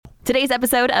Today's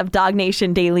episode of Dog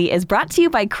Nation Daily is brought to you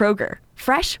by Kroger,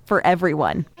 fresh for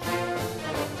everyone.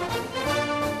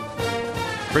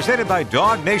 Presented by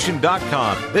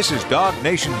DogNation.com. This is Dog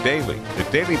Nation Daily, the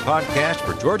daily podcast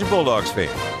for Georgia Bulldogs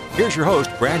fans. Here's your host,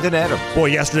 Brandon Adams. Boy,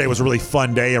 yesterday was a really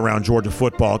fun day around Georgia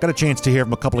football. Got a chance to hear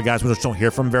from a couple of guys we just don't hear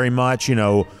from very much. You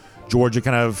know, Georgia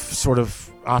kind of sort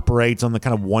of operates on the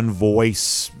kind of one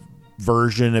voice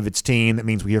version of its team. That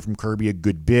means we hear from Kirby a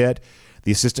good bit.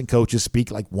 The assistant coaches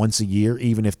speak like once a year,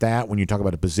 even if that, when you talk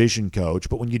about a position coach.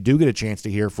 But when you do get a chance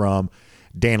to hear from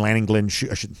Dan Lanning,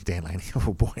 Dan Lanning,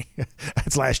 oh boy,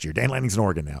 that's last year. Dan Lanning's in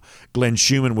Oregon now. Glenn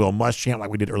Schumann, Will Muschamp, like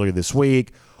we did earlier this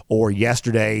week, or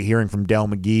yesterday hearing from Dell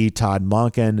McGee, Todd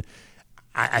Monken.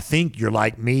 I think you're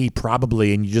like me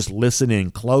probably, and you just listen in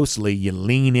closely, you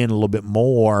lean in a little bit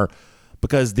more,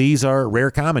 because these are rare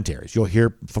commentaries. You'll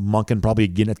hear from Monken probably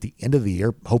again at the end of the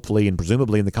year, hopefully and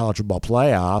presumably in the college football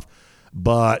playoff.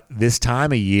 But this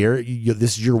time of year,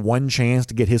 this is your one chance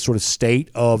to get his sort of state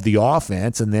of the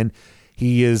offense, and then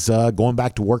he is going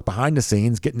back to work behind the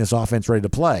scenes, getting this offense ready to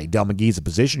play. Del McGee's a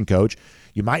position coach.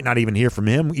 You might not even hear from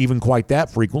him even quite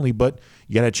that frequently, but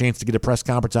you got a chance to get a press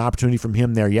conference opportunity from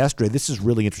him there yesterday. This is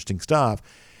really interesting stuff.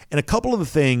 And a couple of the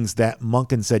things that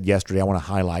Monken said yesterday I want to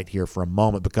highlight here for a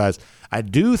moment, because I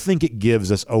do think it gives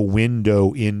us a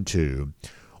window into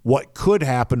what could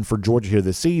happen for Georgia here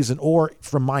this season, or,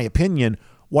 from my opinion,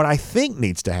 what I think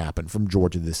needs to happen from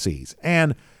Georgia this season.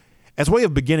 And as a way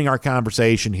of beginning our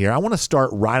conversation here, I want to start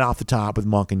right off the top with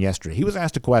Monken yesterday. He was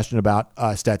asked a question about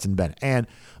Stetson Bennett, and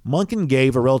Monken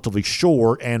gave a relatively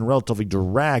short and relatively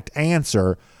direct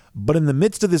answer, but in the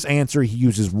midst of this answer, he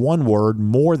uses one word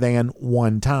more than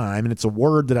one time, and it's a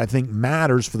word that I think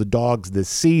matters for the Dogs this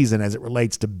season as it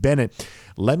relates to Bennett.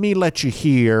 Let you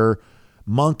hear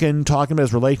Monken talking about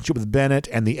his relationship with Bennett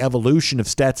and the evolution of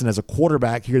Stetson as a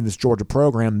quarterback here in this Georgia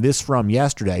program. This from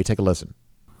yesterday. Take a listen.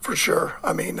 For sure.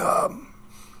 I mean,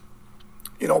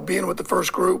 being with the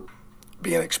first group,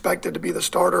 being expected to be the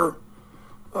starter,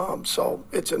 so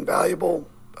it's invaluable.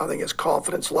 I think his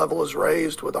confidence level is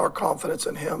raised with our confidence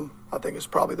in him. I think it's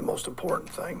probably the most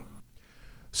important thing.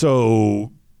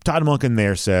 So Todd Monken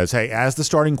there says, hey, as the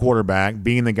starting quarterback,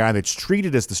 being the guy that's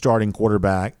treated as the starting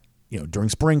quarterback, during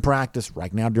spring practice,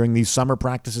 right now during these summer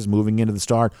practices, moving into the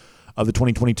start of the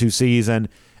 2022 season,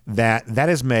 that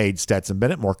has made Stetson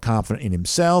Bennett more confident in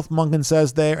himself, Monken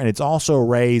says there, and it's also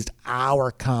raised our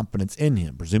confidence in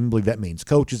him. Presumably that means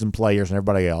coaches and players and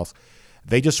everybody else.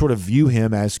 They just sort of view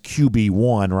him as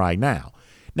QB1 right now.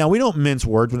 Now, we don't mince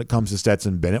words when it comes to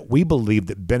Stetson Bennett. We believe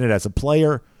that Bennett as a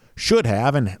player should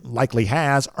have and likely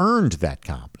has earned that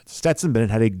confidence. Stetson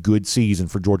Bennett had a good season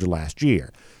for Georgia last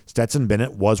year. Stetson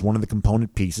Bennett was one of the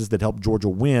component pieces that helped Georgia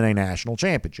win a national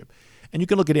championship. And you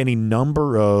can look at any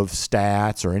number of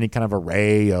stats or any kind of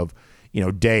array of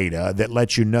data that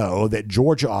lets you know that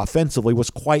Georgia offensively was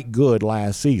quite good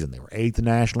last season. They were 8th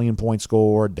nationally in points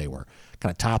scored. They were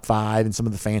kind of top 5 in some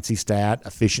of the fancy stat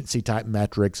efficiency type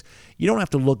metrics. You don't have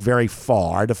to look very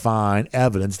far to find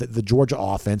evidence that the Georgia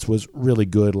offense was really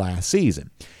good last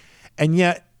season. And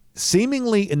yet,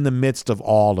 seemingly in the midst of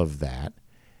all of that,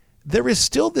 there is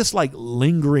still this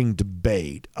lingering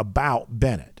debate about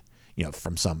Bennett,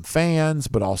 from some fans,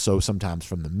 but also sometimes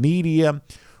from the media,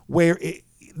 where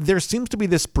there seems to be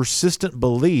this persistent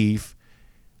belief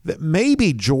that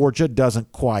maybe Georgia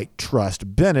doesn't quite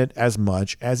trust Bennett as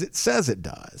much as it says it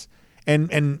does.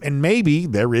 And maybe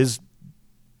there is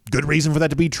good reason for that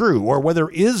to be true, or whether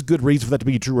there is good reason for that to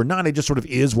be true or not, it just sort of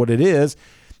is what it is,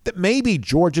 that maybe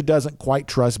Georgia doesn't quite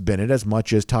trust Bennett as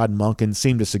much as Todd Monken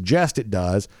seemed to suggest it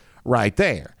does right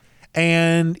there.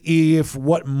 And if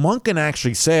what Monken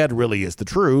actually said really is the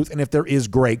truth, and if there is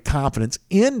great confidence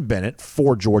in Bennett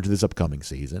for Georgia this upcoming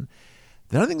season,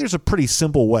 then I think there's a pretty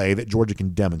simple way that Georgia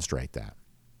can demonstrate that.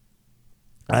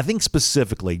 I think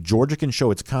specifically Georgia can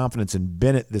show its confidence in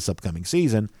Bennett this upcoming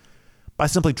season by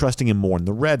simply trusting him more in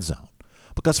the red zone.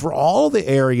 Because for all the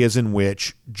areas in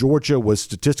which Georgia was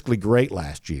statistically great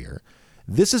last year,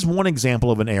 this is one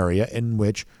example of an area in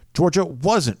which Georgia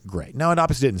wasn't great. Now, it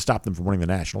obviously didn't stop them from winning the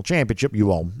national championship.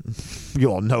 You all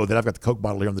know that I've got the Coke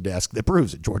bottle here on the desk that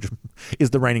proves it. Georgia is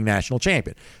the reigning national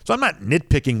champion. So I'm not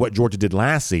nitpicking what Georgia did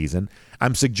last season.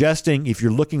 I'm suggesting if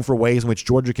you're looking for ways in which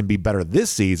Georgia can be better this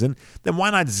season, then why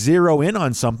not zero in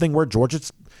on something where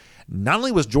not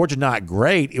only was Georgia not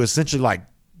great, it was essentially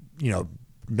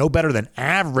no better than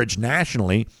average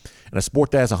nationally in a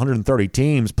sport that has 130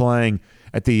 teams playing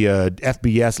at the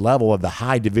FBS level of the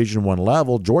high Division I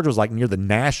level. Georgia was near the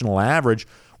national average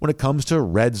when it comes to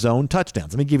red zone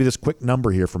touchdowns. Let me give you this quick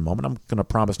number here for a moment. I'm going to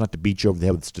promise not to beat you over the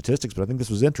head with statistics, but I think this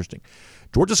was interesting.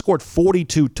 Georgia scored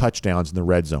 42 touchdowns in the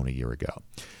red zone a year ago.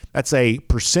 That's a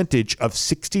percentage of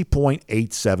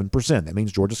 60.87%. That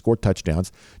means Georgia scored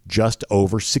touchdowns just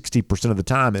over 60% of the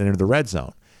time and entered the red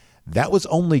zone. That was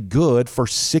only good for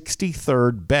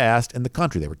 63rd best in the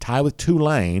country. They were tied with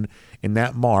Tulane in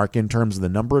that mark in terms of the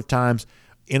number of times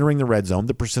entering the red zone,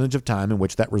 the percentage of time in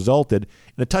which that resulted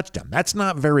in a touchdown. That's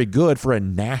not very good for a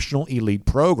national elite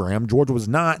program. Georgia was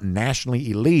not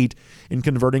nationally elite in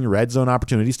converting red zone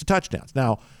opportunities to touchdowns.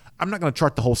 Now, I'm not going to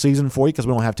chart the whole season for you because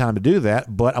we don't have time to do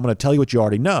that, but I'm going to tell you what you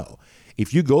already know.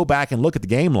 If you go back and look at the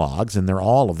game logs, and they're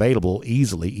all available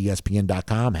easily,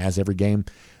 ESPN.com has every game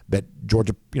that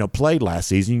Georgia played last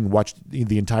season. You can watch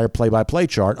the entire play-by-play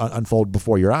chart unfold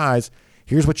before your eyes.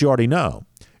 Here's what you already know.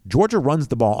 Georgia runs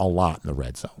the ball a lot in the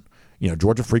red zone.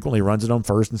 Georgia frequently runs it on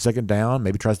first and second down,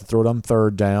 maybe tries to throw it on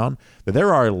third down. But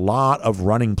there are a lot of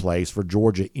running plays for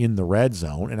Georgia in the red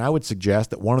zone, and I would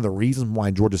suggest that one of the reasons why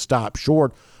Georgia stopped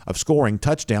short of scoring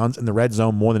touchdowns in the red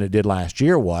zone more than it did last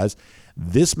year was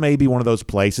this may be one of those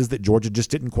places that Georgia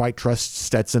just didn't quite trust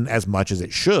Stetson as much as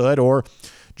it should, or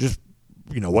just,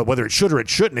 whether it should or it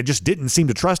shouldn't, it just didn't seem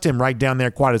to trust him right down there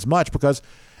quite as much, because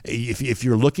if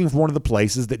you're looking for one of the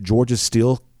places that Georgia's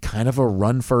still kind of a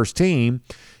run-first team,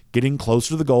 getting closer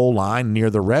to the goal line near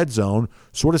the red zone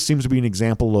sort of seems to be an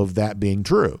example of that being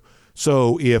true.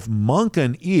 So if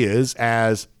Monken is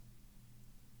as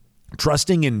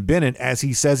trusting in Bennett as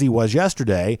he says he was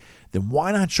yesterday, then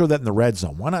why not show that in the red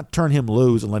zone? Why not turn him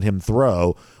loose and let him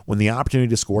throw when the opportunity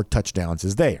to score touchdowns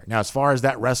is there? Now, as far as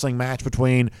that wrestling match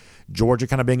between Georgia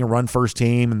kind of being a run-first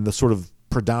team and the sort of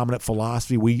predominant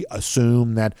philosophy we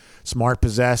assume that Smart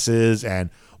possesses, and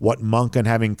what Monken,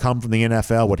 having come from the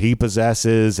NFL, what he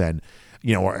possesses, and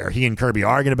are he and Kirby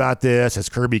arguing about this? Has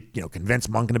Kirby, convinced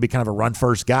Monken to be kind of a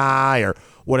run-first guy or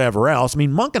whatever else? I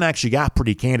mean, Monken actually got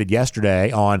pretty candid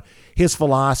yesterday on his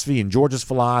philosophy and Georgia's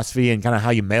philosophy and kind of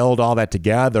how you meld all that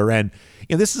together. And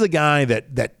this is a guy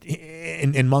that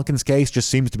in Monken's case just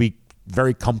seems to be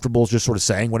very comfortable just sort of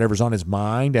saying whatever's on his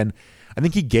mind. And I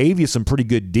think he gave you some pretty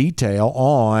good detail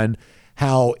on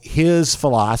how his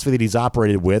philosophy that he's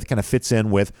operated with kind of fits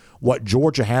in with what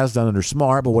Georgia has done under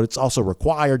Smart, but what it's also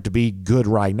required to be good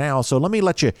right now. So let me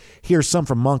let you hear some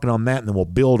from Monken on that, and then we'll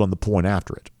build on the point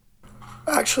after it.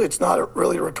 Actually, it's not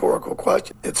really a rhetorical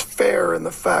question. It's fair in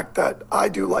the fact that I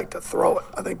do like to throw it.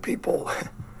 I think people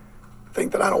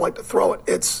think that I don't like to throw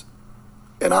it.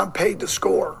 And I'm paid to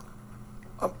score.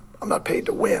 I'm not paid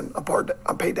to win.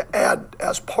 I'm paid to add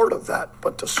as part of that,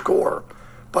 but to score.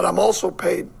 But I'm also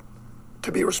paid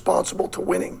to be responsible to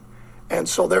winning. And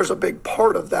so there's a big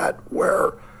part of that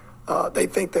where they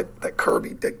think that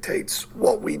Kirby dictates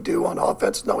what we do on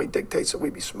offense. No, he dictates that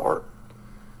we be smart.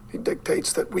 He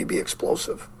dictates that we be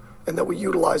explosive and that we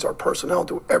utilize our personnel and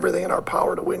do everything in our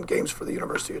power to win games for the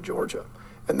University of Georgia.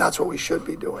 And that's what we should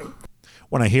be doing.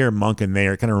 When I hear Monken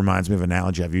there, it kind of reminds me of an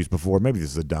analogy I've used before. Maybe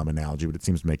this is a dumb analogy, but it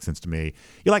seems to make sense to me.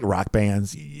 You like rock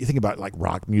bands. You think about like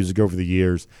rock music over the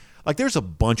years. Like there's a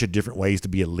bunch of different ways to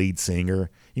be a lead singer.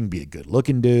 You can be a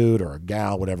good-looking dude or a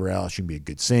gal, whatever else. You can be a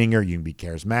good singer. You can be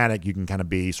charismatic. You can kind of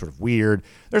be sort of weird.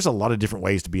 There's a lot of different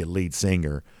ways to be a lead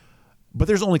singer. But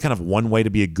there's only kind of one way to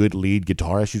be a good lead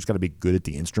guitarist. You just got to be good at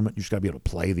the instrument. You just got to be able to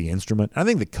play the instrument. And I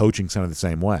think the coaching's kind of the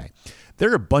same way.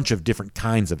 There are a bunch of different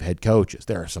kinds of head coaches.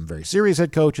 There are some very serious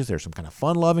head coaches. There's some kind of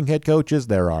fun-loving head coaches.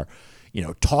 There are,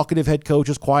 talkative head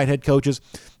coaches, quiet head coaches.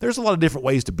 There's a lot of different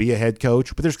ways to be a head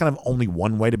coach, but there's kind of only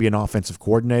one way to be an offensive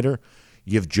coordinator.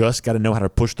 You've just got to know how to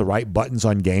push the right buttons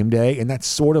on game day, and that's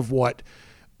sort of what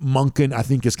Monken, I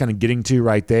think, is kind of getting to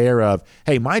right there of,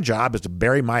 hey, my job is to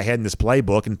bury my head in this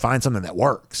playbook and find something that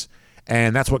works.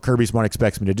 And that's what Kirby Smart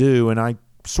expects me to do, and I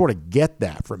sort of get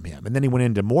that from him. And then he went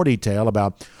into more detail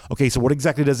about, okay, so what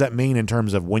exactly does that mean in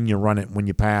terms of when you run it, when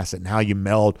you pass it, and how you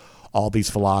meld all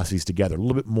these philosophies together? A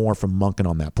little bit more from Monken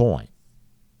on that point.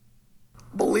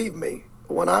 Believe me,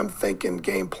 when I'm thinking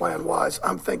game plan-wise,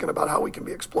 I'm thinking about how we can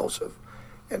be explosive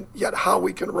and yet how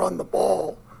we can run the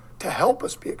ball to help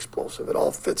us be explosive. It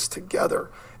all fits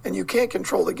together. And you can't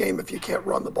control the game if you can't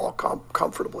run the ball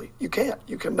comfortably. You can't.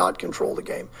 You cannot control the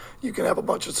game. You can have a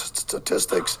bunch of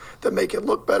statistics that make it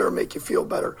look better, make you feel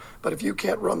better. But if you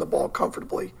can't run the ball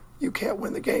comfortably, you can't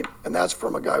win the game. And that's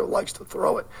from a guy who likes to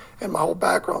throw it. And my whole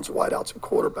background's wideouts and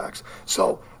quarterbacks.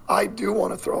 So I do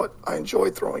want to throw it. I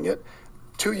enjoy throwing it.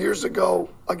 2 years ago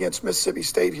against Mississippi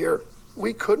State here,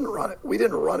 we couldn't run it. We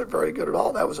didn't run it very good at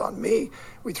all. That was on me.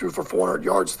 We threw for 400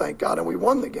 yards, thank God, and we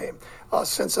won the game.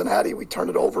 Cincinnati, we turned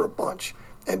it over a bunch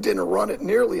and didn't run it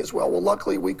nearly as well. Well,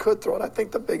 luckily, we could throw it. I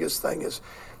think the biggest thing is,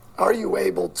 are you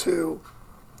able to,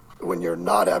 when you're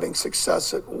not having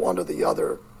success at one or the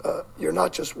other, you're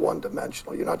not just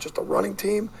one-dimensional. You're not just a running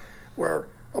team where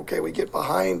okay, we get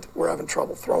behind, we're having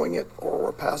trouble throwing it, or we're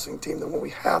a passing team, then when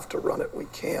we have to run it, we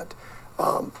can't.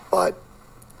 But,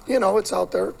 it's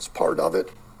out there. It's part of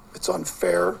it. It's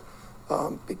unfair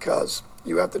because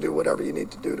you have to do whatever you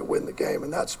need to do to win the game,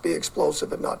 and that's be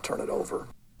explosive and not turn it over. All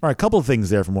right, a couple of things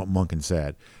there from what Monken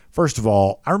said. First of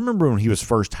all, I remember when he was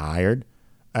first hired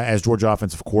as Georgia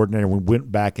offensive coordinator, we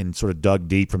went back and sort of dug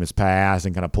deep from his past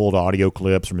and kind of pulled audio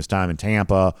clips from his time in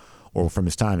Tampa or from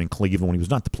his time in Cleveland when he was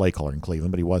not the play caller in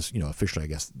Cleveland, but he was, officially, I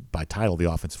guess, by title,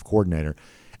 the offensive coordinator.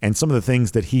 And some of the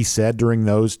things that he said during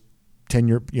those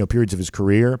 10-year periods of his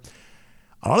career,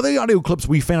 a lot of the audio clips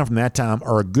we found from that time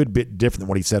are a good bit different than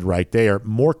what he said right there.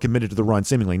 More committed to the run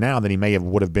seemingly now than he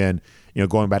would have been,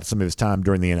 going back to some of his time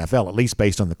during the NFL, at least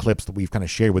based on the clips that we've kind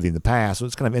of shared with you in the past. So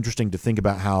it's kind of interesting to think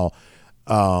about how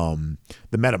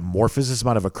the metamorphosis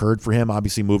might have occurred for him,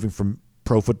 obviously moving from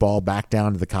pro football back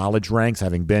down to the college ranks,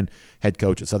 having been head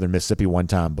coach at Southern Mississippi one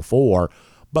time before.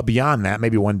 But beyond that,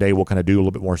 maybe one day we'll kind of do a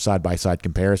little bit more side-by-side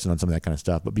comparison on some of that kind of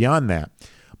stuff. But beyond that,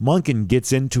 Monken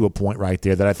gets into a point right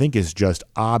there that I think is just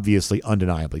obviously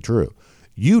undeniably true.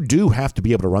 You do have to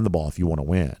be able to run the ball if you want to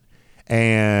win.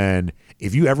 And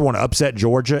if you ever want to upset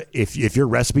Georgia, if your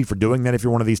recipe for doing that, if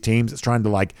you're one of these teams that's trying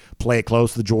to play it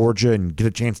close to Georgia and get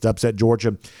a chance to upset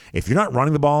Georgia, if you're not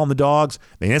running the ball on the Dogs,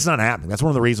 then it's not happening. That's one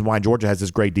of the reasons why Georgia has this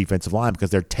great defensive line, because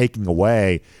they're taking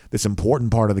away this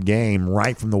important part of the game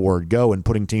right from the word go and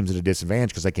putting teams at a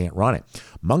disadvantage because they can't run it.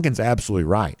 Monken's absolutely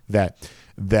right that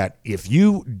if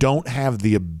you don't have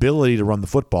the ability to run the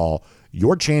football,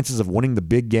 your chances of winning the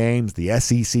big games, the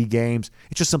SEC games,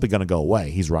 it's just simply going to go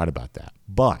away. He's right about that.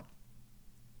 But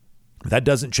that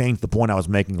doesn't change the point I was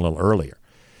making a little earlier,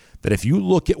 that if you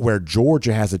look at where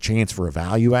Georgia has a chance for a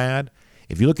value add,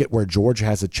 if you look at where Georgia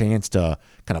has a chance to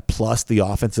kind of plus the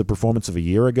offensive performance of a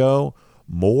year ago,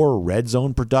 more red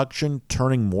zone production,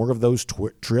 turning more of those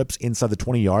trips inside the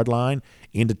 20-yard line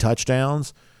into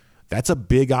touchdowns, that's a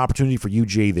big opportunity for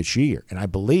UGA this year. And I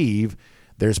believe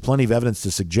there's plenty of evidence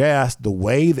to suggest the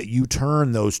way that you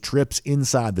turn those trips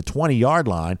inside the 20-yard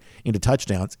line into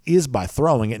touchdowns is by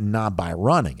throwing it and not by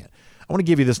running it. I want to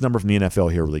give you this number from the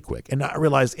NFL here really quick. And I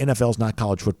realize NFL is not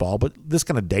college football, but this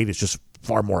kind of data is just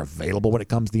far more available when it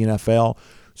comes to the NFL.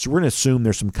 So we're going to assume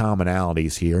there's some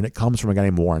commonalities here, and it comes from a guy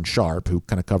named Warren Sharp, who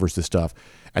kind of covers this stuff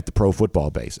at the pro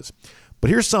football basis. But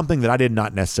here's something that I did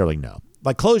not necessarily know.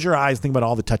 Close your eyes, think about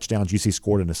all the touchdowns you see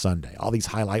scored in a Sunday, all these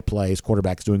highlight plays,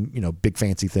 quarterbacks doing, big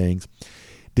fancy things.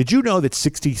 Did you know that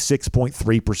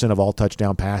 66.3% of all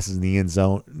touchdown passes in the end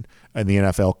zone in the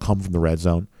NFL come from the red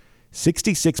zone?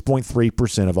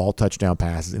 66.3% of all touchdown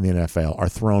passes in the NFL are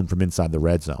thrown from inside the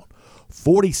red zone.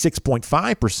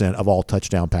 46.5% of all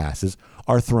touchdown passes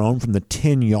are thrown from the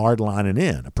 10-yard line and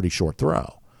in, a pretty short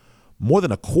throw. More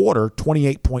than a quarter,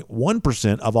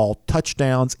 28.1% of all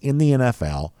touchdowns in the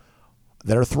NFL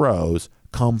that are throws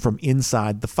come from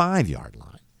inside the 5-yard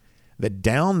line. That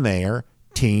down there,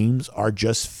 teams are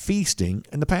just feasting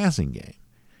in the passing game.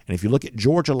 And if you look at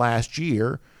Georgia last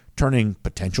year, turning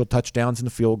potential touchdowns into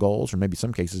field goals, or maybe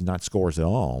some cases not scores at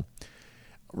all,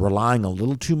 relying a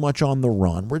little too much on the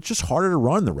run, where it's just harder to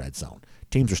run in the red zone.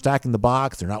 Teams are stacking the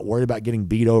box. They're not worried about getting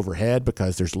beat overhead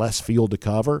because there's less field to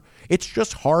cover. It's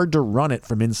just hard to run it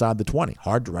from inside the 20,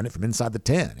 hard to run it from inside the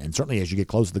 10. And certainly as you get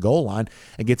close to the goal line,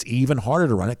 it gets even harder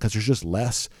to run it because there's just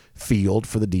less field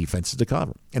for the defenses to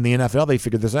cover. In the NFL, they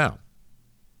figured this out.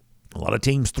 A lot of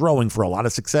teams throwing for a lot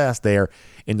of success there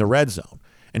in the red zone.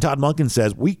 And Todd Monken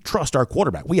says, we trust our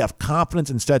quarterback. We have confidence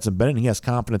in Stetson Bennett, and he has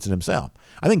confidence in himself.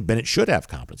 I think Bennett should have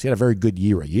confidence. He had a very good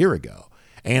year a year ago.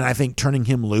 And I think turning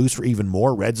him loose for even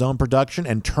more red zone production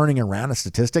and turning around a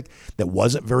statistic that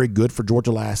wasn't very good for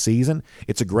Georgia last season,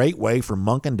 it's a great way for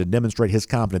Monken to demonstrate his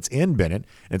confidence in Bennett.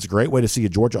 And it's a great way to see a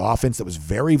Georgia offense that was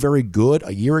very, very good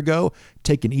a year ago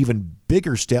take an even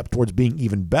bigger step towards being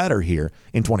even better here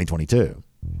in 2022.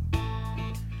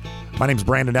 My name's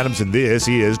Brandon Adams, and this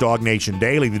is Dog Nation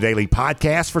Daily, the daily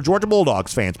podcast for Georgia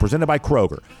Bulldogs fans, presented by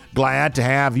Kroger. Glad to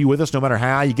have you with us no matter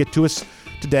how you get to us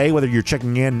today, whether you're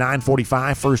checking in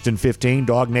 9:45, 1st and 15,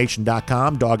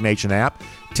 DogNation.com, Dog Nation app.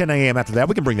 10 a.m. after that,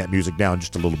 we can bring that music down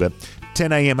just a little bit.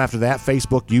 10 a.m. after that,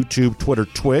 Facebook, YouTube, Twitter,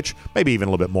 Twitch, maybe even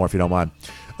a little bit more if you don't mind.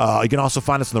 You can also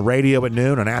find us on the radio at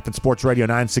noon on Athens Sports Radio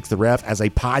 96 The Ref, as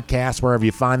a podcast wherever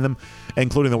you find them,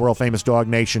 including the world-famous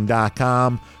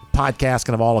DogNation.com. Podcast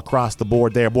kind of all across the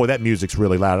board there. Boy, that music's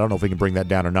really loud. I don't know if we can bring that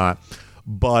down or not.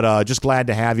 But just glad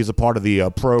to have you as a part of the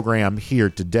program here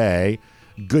today.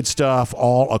 Good stuff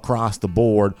all across the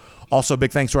board. Also,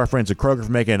 big thanks to our friends at Kroger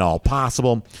for making it all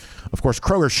possible. Of course,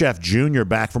 Kroger Chef Jr.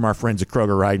 back from our friends at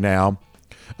Kroger right now.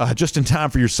 just in time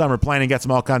for your summer planning. Got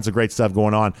some all kinds of great stuff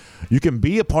going on. You can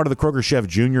be a part of the Kroger Chef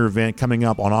Jr. event coming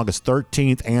up on August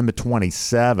 13th and the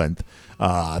 27th.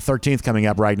 13th coming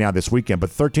up right now this weekend, but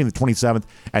 13th and 27th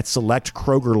at select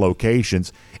Kroger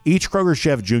locations. Each Kroger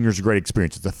Chef Jr. is a great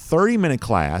experience. It's a 30-minute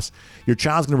class. Your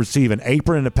child's going to receive an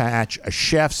apron and a patch, a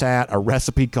chef's hat, a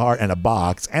recipe card, and a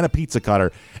box, and a pizza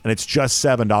cutter, and it's just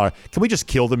 $7. Can we just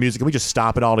kill the music? Can we just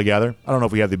stop it all together? I don't know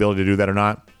if we have the ability to do that or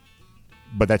not,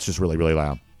 but that's just really, really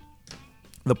loud.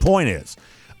 The point is,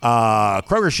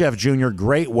 Kroger Chef Jr.,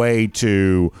 great way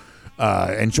to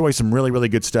enjoy some really, really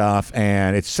good stuff,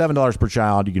 and it's $7 per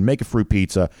child. You can make a fruit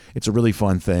pizza. It's a really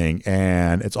fun thing,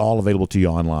 and it's all available to you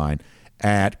online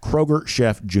at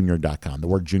KrogerChefJr.com. The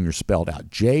word junior spelled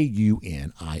out, Junior,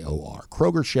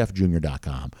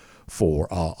 KrogerChefJr.com for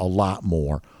a lot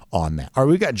more on that. All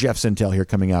right, we've got Jeff Sentell here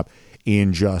coming up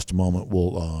in just a moment.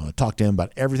 We'll talk to him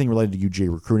about everything related to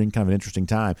UGA recruiting, kind of an interesting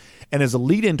time. And as a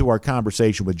lead into our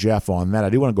conversation with Jeff on that, I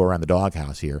do want to go around the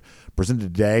doghouse here, presented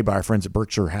today by our friends at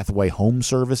Berkshire Hathaway Home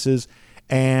Services.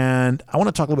 And I want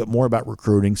to talk a little bit more about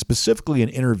recruiting, specifically an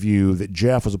interview that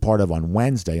Jeff was a part of on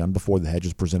Wednesday on Before the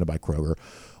Hedges, presented by Kroger,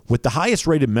 with the highest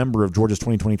rated member of Georgia's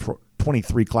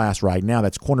 2023 class right now.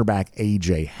 That's cornerback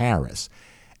A.J. Harris.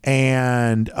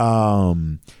 And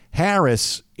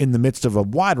Harris, in the midst of a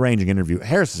wide-ranging interview,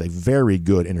 Harris is a very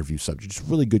good interview subject. Just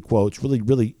really good quotes, really,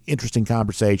 really interesting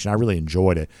conversation. I really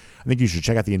enjoyed it. I think you should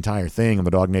check out the entire thing on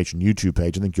the Dog Nation YouTube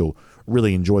page. I think you'll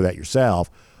really enjoy that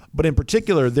yourself. But in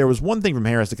particular, there was one thing from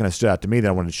Harris that kind of stood out to me that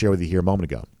I wanted to share with you here a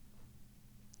moment ago.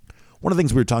 One of the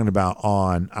things we were talking about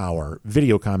on our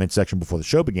video comment section before the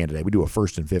show began today, we do a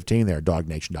 1st and 15 there at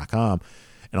DogNation.com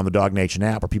and on the Dog Nation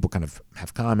app where people kind of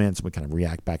have comments and we kind of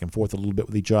react back and forth a little bit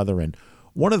with each other. And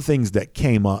one of the things that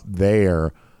came up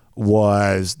there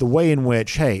was the way in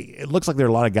which, hey, it looks like there are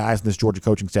a lot of guys in this Georgia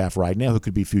coaching staff right now who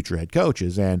could be future head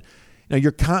coaches. And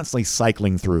you're constantly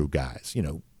cycling through guys.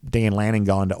 Dan Lanning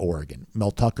gone to Oregon. Mel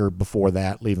Tucker before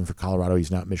that, leaving for Colorado. He's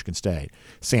now at Michigan State.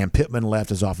 Sam Pittman left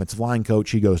as offensive line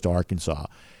coach. He goes to Arkansas.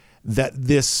 That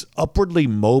this upwardly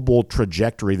mobile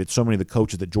trajectory that so many of the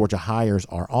coaches that Georgia hires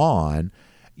are on,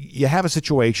 you have a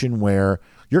situation where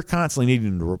you're constantly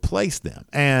needing to replace them.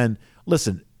 And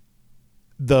listen,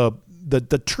 the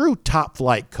true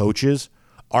top-flight coaches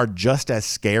are just as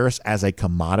scarce as a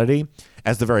commodity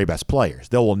as the very best players.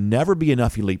 There will never be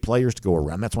enough elite players to go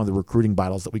around. That's one of the recruiting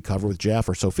battles that we cover with Jeff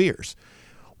are so fierce.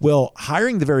 Well,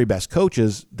 hiring the very best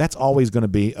coaches, that's always going to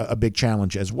be a big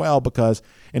challenge as well, because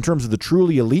in terms of the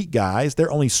truly elite guys, there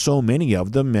are only so many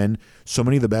of them, and so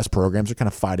many of the best programs are kind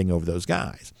of fighting over those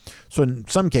guys. So in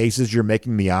some cases, you're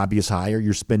making the obvious hire,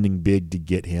 you're spending big to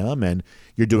get him, and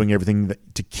you're doing everything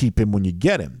to keep him when you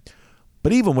get him.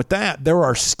 But even with that, there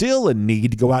are still a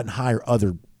need to go out and hire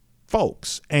other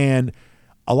folks. And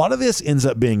a lot of this ends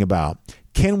up being about,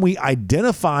 can we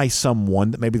identify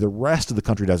someone that maybe the rest of the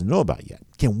country doesn't know about yet?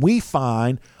 Can we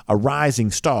find a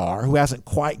rising star who hasn't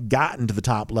quite gotten to the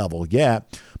top level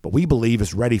yet, but we believe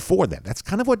is ready for them? That's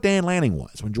kind of what Dan Lanning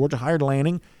was. When Georgia hired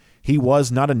Lanning, he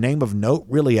was not a name of note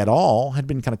really at all, had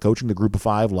been kind of coaching the Group of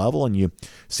 5 level, and you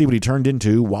see what he turned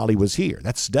into while he was here.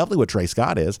 That's definitely what Trey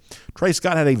Scott is. Trey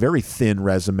Scott had a very thin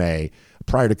resume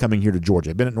prior to coming here to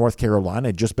Georgia. He'd been at North Carolina,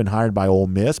 had just been hired by Ole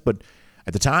Miss, but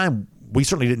at the time, we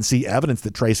certainly didn't see evidence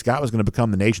that Trey Scott was going to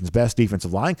become the nation's best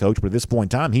defensive line coach, but at this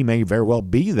point in time, he may very well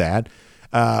be that.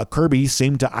 Kirby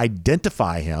seemed to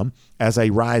identify him as a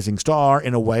rising star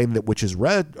in a way that which his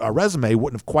resume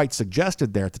wouldn't have quite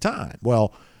suggested there at the time.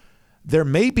 Well, there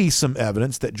may be some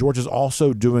evidence that Georgia's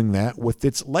also doing that with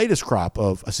its latest crop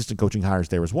of assistant coaching hires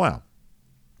there as well.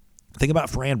 Think about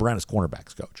Fran Brown as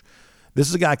cornerbacks coach. This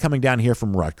is a guy coming down here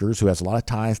from Rutgers who has a lot of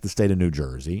ties to the state of New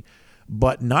Jersey,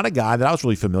 but not a guy that I was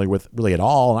really familiar with really at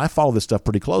all, and I follow this stuff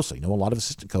pretty closely. I know a lot of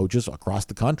assistant coaches across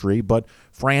the country, but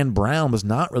Fran Brown was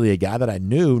not really a guy that I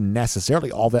knew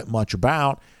necessarily all that much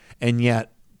about, and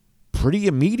yet pretty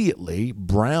immediately,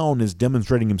 Brown is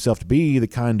demonstrating himself to be the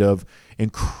kind of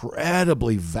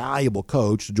incredibly valuable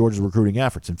coach to Georgia's recruiting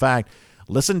efforts. In fact,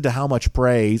 listen to how much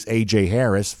praise A.J.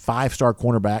 Harris, 5-star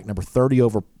cornerback, number 30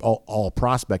 overall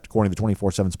prospect, according to the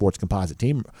 24/7 Sports Composite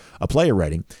Team player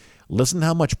rating. Listen to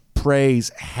how much praise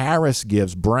Harris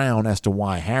gives Brown as to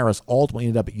why Harris ultimately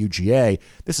ended up at UGA.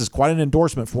 This is quite an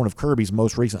endorsement for one of Kirby's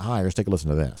most recent hires. Take a listen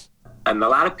to this. And a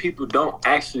lot of people don't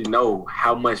actually know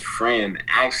how much Fran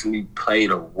actually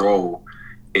played a role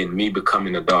in me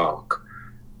becoming a dog.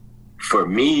 For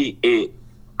me,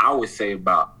 I would say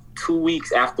about 2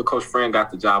 weeks after Coach Fran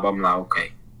got the job, I'm like,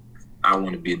 okay, I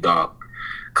want to be a dog.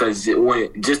 Because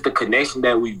just the connection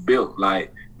that we built,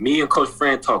 like me and Coach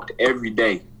Fran talked every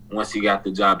day once he got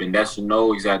the job, and that's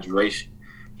no exaggeration.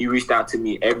 he reached out to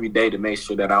me every day to make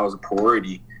sure that I was a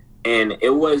priority. And it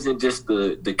wasn't just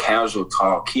the casual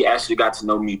talk. He actually got to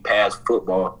know me past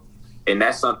football. And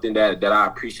that's something that I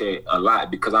appreciate a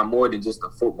lot, because I'm more than just a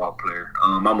football player.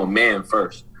 I'm a man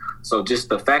first. So just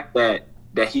the fact that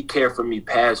he cared for me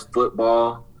past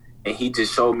football, and he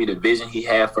just showed me the vision he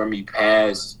had for me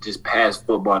past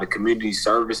football, the community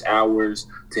service hours,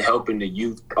 to helping the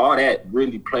youth, all that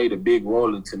really played a big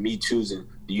role into me choosing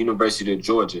the University of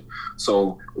Georgia.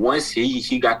 So once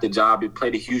he got the job, it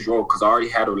played a huge role because I already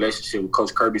had a relationship with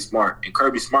Coach Kirby Smart, and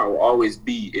Kirby Smart will always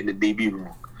be in the DB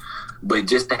room. But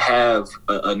just to have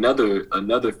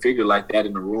another figure like that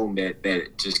in the room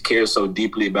that just cares so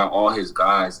deeply about all his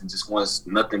guys and just wants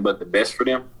nothing but the best for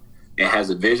them and has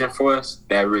a vision for us,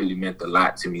 that really meant a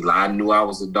lot to me. Like, I knew I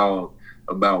was a dog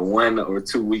about 1 or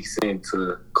 2 weeks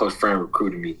into Coach Fran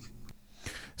recruiting me.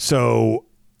 So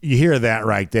you hear that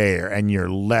right there, and you're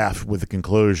left with the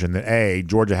conclusion that, A,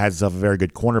 Georgia has itself a very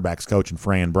good cornerbacks coach in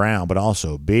Fran Brown, but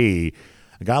also, B,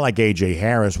 a guy like A.J.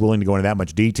 Harris willing to go into that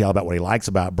much detail about what he likes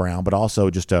about Brown, but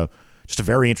also just a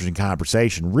very interesting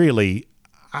conversation. Really,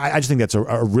 I just think that's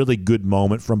a really good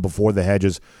moment from Before the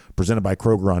Hedges presented by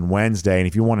Kroger on Wednesday. And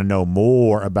if you want to know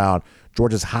more about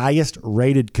Georgia's highest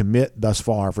rated commit thus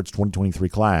far for its 2023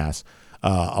 class,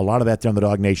 a lot of that there on the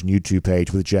Dog Nation YouTube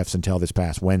page with Jeff Sentell this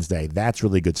past Wednesday. That's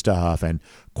really good stuff, and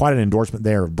quite an endorsement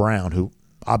there of Brown, who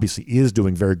obviously is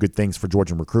doing very good things for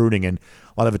Georgian recruiting, and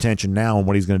a lot of attention now on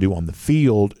what he's going to do on the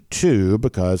field too,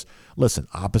 because, listen,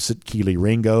 opposite Kelee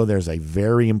Ringo, there's a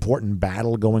very important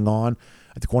battle going on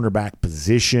at the cornerback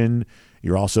position.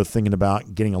 You're also thinking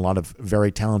about getting a lot of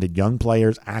very talented young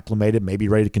players acclimated, maybe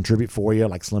ready to contribute for you,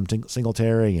 like Slim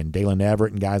Singletary and Dalen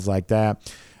Everett and guys like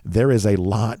that. There is a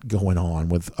lot going on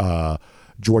with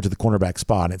Georgia at the cornerback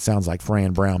spot, and it sounds like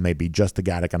Fran Brown may be just the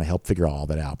guy to kind of help figure all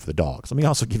that out for the Dogs. Let me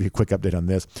also give you a quick update on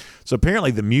this. So apparently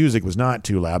the music was not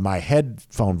too loud. My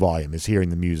headphone volume is hearing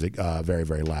the music very,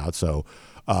 very loud. So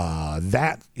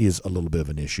that is a little bit of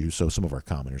an issue. So some of our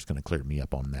commenters kind of cleared me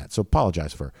up on that. So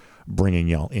apologize for bringing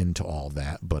y'all into all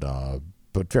that, but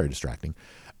very distracting.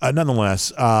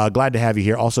 Nonetheless, glad to have you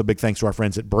here. Also, big thanks to our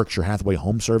friends at Berkshire Hathaway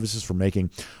Home Services for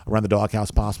making Around the Doghouse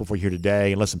possible for you here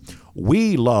today. And listen,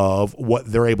 we love what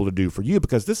they're able to do for you,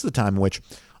 because this is a time in which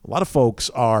a lot of folks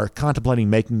are contemplating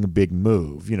making a big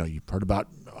move. You know, you've heard about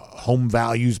home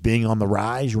values being on the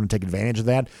rise. You want to take advantage of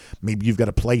that. Maybe you've got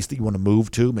a place that you want to move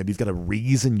to. Maybe you've got a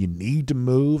reason you need to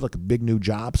move, like a big new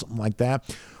job, something like that.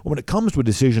 Well, when it comes to a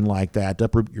decision like that, to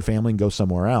uproot your family and go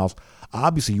somewhere else,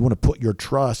 obviously you want to put your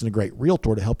trust in a great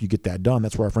realtor to help you get that done.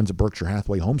 That's where our friends at Berkshire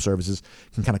Hathaway Home Services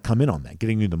can kind of come in on that,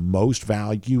 getting you the most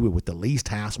value with the least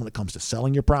hassle when it comes to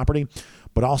selling your property,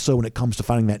 but also when it comes to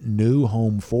finding that new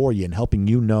home for you and helping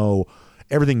you know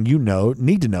everything you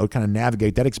need to know, kind of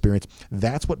navigate that experience.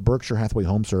 That's what Berkshire Hathaway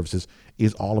Home Services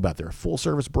is all about. They're a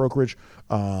full-service brokerage,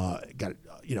 got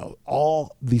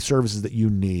all the services that you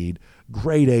need,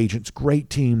 great agents, great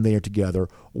team there together,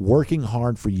 working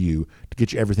hard for you to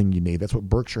get you everything you need. That's what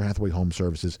Berkshire Hathaway Home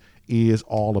Services is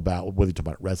all about, whether you're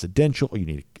talking about residential or you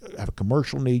need to have a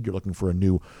commercial need, you're looking for a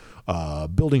new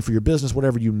building for your business,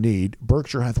 whatever you need,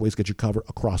 Berkshire Hathaway's got you covered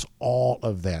across all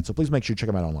of that. So please make sure you check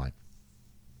them out online.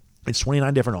 It's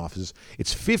 29 different offices.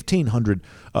 It's 1,500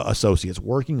 associates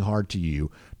working hard to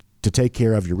take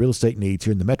care of your real estate needs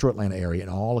here in the metro Atlanta area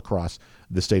and all across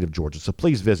the state of Georgia. So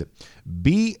please visit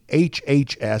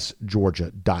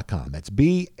bhhsgeorgia.com. That's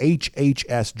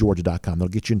bhhsgeorgia.com. They'll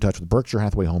get you in touch with Berkshire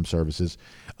Hathaway Home Services.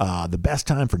 The best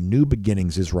time for new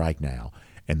beginnings is right now,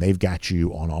 and they've got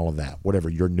you on all of that, whatever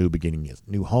your new beginning is.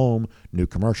 New home, new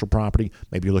commercial property,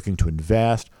 maybe you're looking to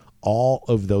invest. All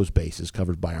of those bases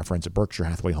covered by our friends at Berkshire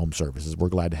Hathaway Home Services. We're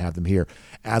glad to have them here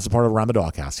as a part of Around the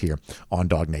Doghouse here on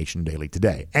Dog Nation Daily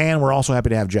today. And we're also happy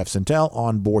to have Jeff Sentell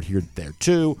on board here there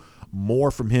too.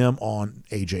 More from him on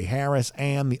A.J. Harris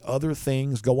and the other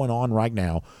things going on right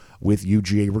now with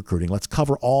UGA recruiting. Let's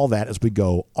cover all that as we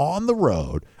go on the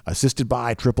road, assisted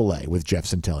by AAA with Jeff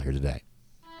Sentell here today.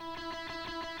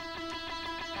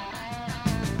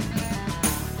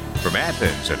 From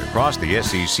Athens and across the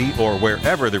SEC or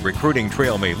wherever the recruiting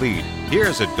trail may lead,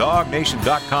 here's a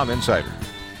DogNation.com insider.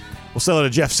 We'll sell it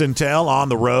to Jeff Sentell on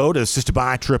the road, assisted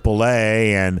by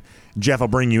AAA. And Jeff, I'll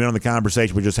bring you in on the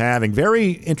conversation we're just having.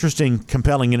 Very interesting,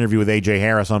 compelling interview with A.J.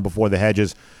 Harris on Before the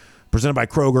Hedges, presented by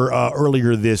Kroger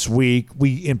earlier this week.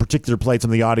 We, in particular, played some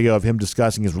of the audio of him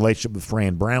discussing his relationship with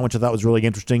Fran Brown, which I thought was really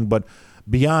interesting. But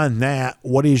beyond that,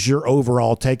 what is your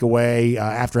overall takeaway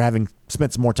after having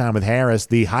spent some more time with Harris,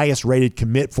 the highest rated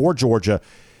commit for Georgia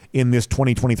in this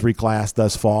 2023 class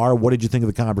thus far? What did you think of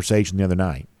the conversation the other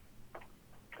night?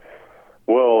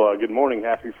 Well, good morning.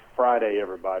 Happy Friday,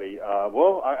 everybody.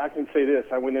 I can say this.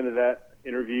 I went into that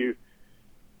interview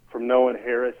from knowing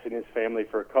Harris and his family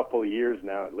for a couple of years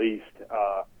now, at least.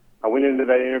 I went into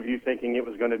that interview thinking it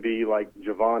was going to be like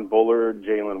Javon Bullard,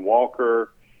 Jalen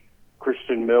Walker,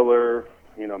 Christian Miller,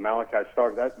 Malachi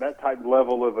Stark, that type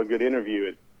level of a good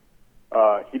interview.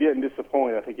 He didn't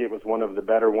disappoint. I think it was one of the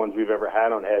better ones we've ever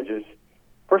had on Hedges.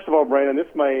 First of all, Brandon,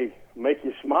 this may make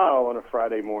you smile on a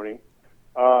Friday morning.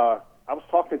 I was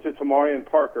talking to Tamarian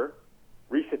Parker,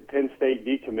 recent Penn State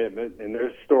decommitment, and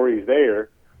there's stories there.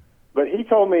 But he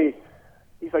told me,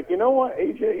 he's like, you know what,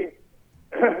 AJ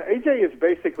is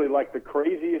basically like the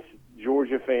craziest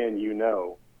Georgia fan you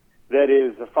know that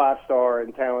is a five-star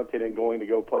and talented and going to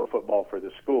go play football for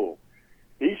the school.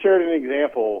 He shared an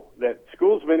example that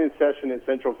school's been in session in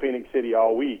Central Phoenix City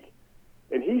all week,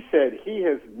 and he said he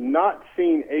has not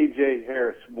seen A.J.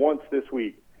 Harris once this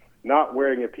week not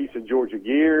wearing a piece of Georgia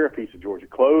gear, a piece of Georgia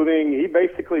clothing. He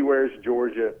basically wears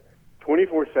Georgia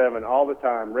 24/7 all the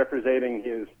time, representing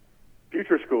his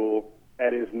future school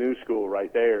at his new school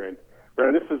right there. And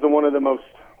Brandon, this is one of the most,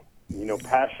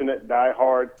 passionate,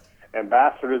 diehard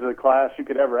ambassadors of the class you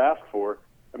could ever ask for.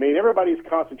 I mean, everybody's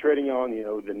concentrating on,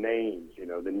 the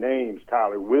names,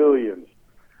 Tyler Williams,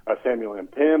 Samuel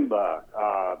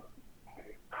Mpemba,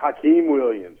 Hakeem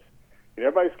Williams.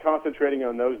 Everybody's concentrating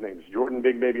on those names, Jordan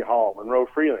Big Baby Hall, Monroe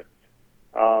Freeland,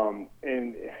 and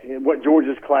what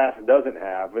Georgia's class doesn't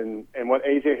have. And what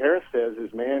A.J. Harris says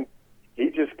is, man, he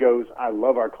just goes, I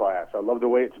love our class. I love the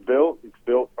way it's built. It's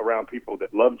built around people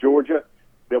that love Georgia,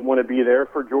 that want to be there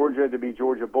for Georgia, to be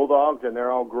Georgia Bulldogs, and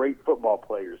they're all great football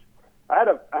players. I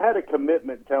had a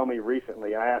commitment tell me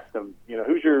recently. I asked him,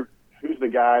 who's the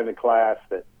guy in the class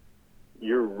that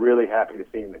you're really happy to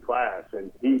see in the class?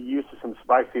 And he used some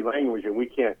spicy language, and we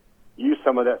can't use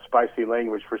some of that spicy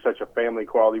language for such a family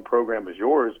quality program as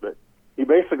yours. But he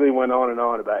basically went on and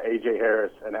on about A.J.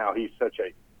 Harris and how he's such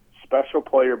a special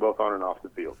player both on and off the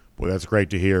field. Boy, that's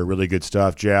great to hear. Really good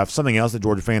stuff, Jeff. Something else that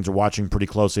Georgia fans are watching pretty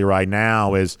closely right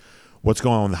now is what's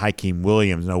going on with Hakeem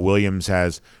Williams. Williams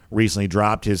has recently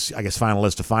dropped his, final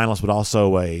list of finalists, but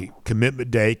also a commitment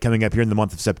date coming up here in the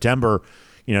month of September.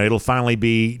 It'll finally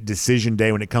be decision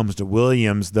day when it comes to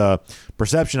Williams. The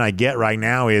perception I get right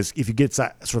now is if you get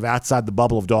sort of outside the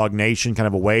bubble of Dog Nation, kind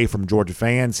of away from Georgia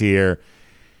fans here,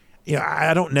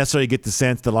 I don't necessarily get the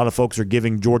sense that a lot of folks are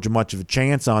giving Georgia much of a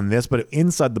chance on this, but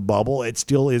inside the bubble, it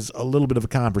still is a little bit of a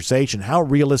conversation. How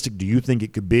realistic do you think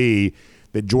it could be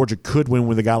that Georgia could win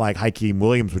with a guy like Hakeem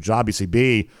Williams, which would obviously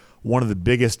be one of the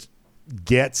biggest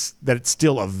gets that it's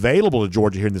still available to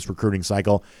Georgia here in this recruiting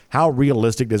cycle? How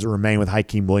realistic does it remain with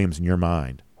Hakeem Williams in your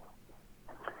mind?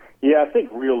 Yeah, I think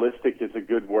realistic is a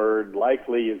good word.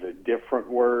 Likely is a different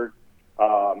word.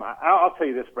 I'll tell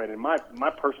you this, Brandon. My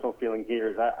personal feeling here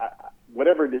is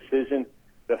whatever decision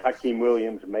that Hakeem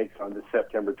Williams makes on the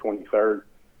September 23rd,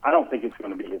 I don't think it's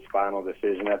going to be his final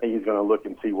decision. I think he's going to look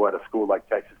and see what a school like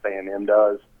Texas A&M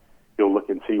does. He'll look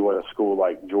and see what a school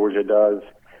like Georgia does.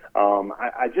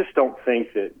 I just don't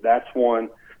think that that's one.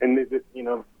 And,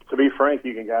 to be frank,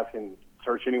 you guys can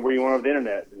search anywhere you want on the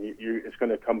internet. It's going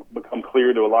to become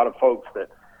clear to a lot of folks that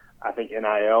I think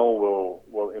NIL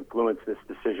will influence this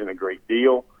decision a great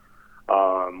deal.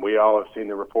 We all have seen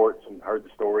the reports and heard the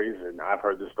stories, and I've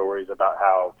heard the stories about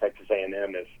how Texas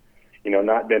A&M has,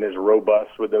 not been as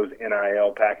robust with those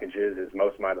NIL packages as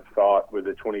most might have thought with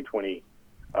the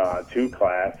 2022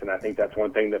 class. And I think that's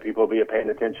one thing that people will be paying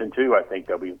attention to. I think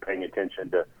they'll be paying attention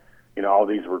to, all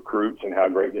these recruits and how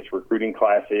great this recruiting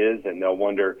class is, and they'll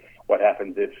wonder what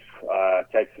happens if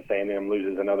Texas A&M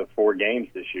loses another 4 games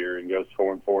this year and goes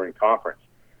 4-4 in conference.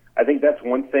 I think that's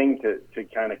one thing to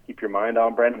kind of keep your mind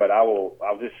on, Brandon, but I'll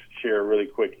just share a really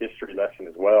quick history lesson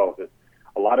as well. That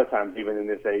a lot of times, even in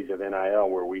this age of NIL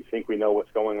where we think we know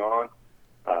what's going on,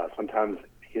 sometimes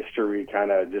history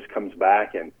kind of just comes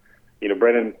back. And,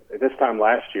 Brandon, at this time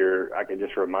last year, I can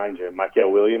just remind you,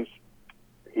 Michael Williams,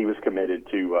 he was committed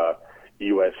to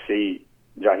USC.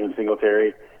 Jaheim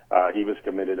Singletary, he was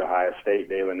committed to Ohio State.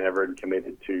 Dalen Everett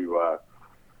committed to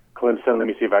Clemson. Let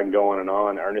me see if I can go on and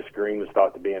on. Ernest Green was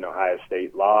thought to be an Ohio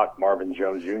State lock. Marvin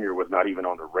Jones Jr. was not even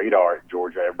on the radar at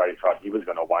Georgia. Everybody thought he was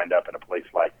going to wind up in a place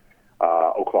like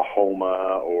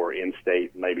Oklahoma or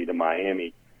in-state, maybe to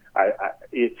Miami.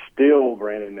 It's still,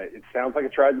 Brandon, it sounds like a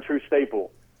tried and true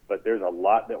staple, but there's a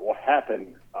lot that will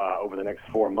happen over the next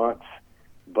 4 months.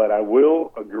 But I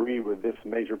will agree with this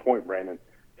major point, Brandon.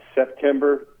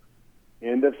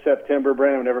 End of September,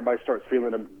 Brandon, when everybody starts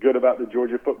feeling good about the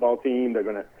Georgia football team, they're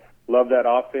going to love that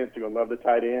offense. They're going to love the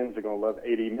tight ends. They're going to love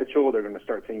A.D. Mitchell. They're going to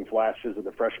start seeing flashes of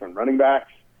the freshman running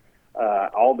backs,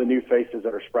 all the new faces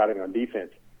that are sprouting on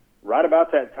defense. right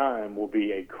about that time will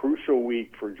be a crucial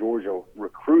week for Georgia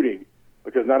recruiting,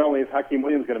 because not only is Hakeem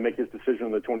Williams going to make his decision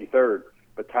on the 23rd,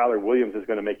 but Tyler Williams is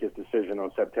going to make his decision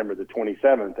on September the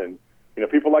 27th. And,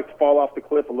 people like to fall off the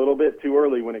cliff a little bit too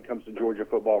early when it comes to Georgia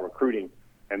football recruiting.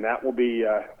 And that will be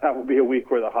a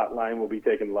week where the hotline will be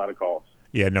taking a lot of calls.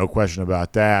 Yeah, no question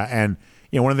about that. And,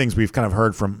 one of the things we've kind of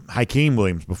heard from Hakeem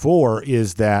Williams before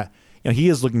is that, he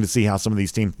is looking to see how some of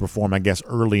these teams perform, I guess,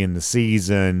 early in the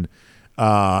season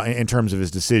in terms of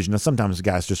his decision. Now, sometimes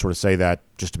guys just sort of say that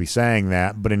just to be saying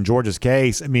that. But in Georgia's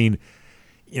case, I mean,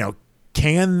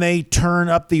 can they turn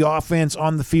up the offense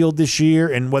on the field this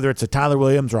year? And whether it's a Tyler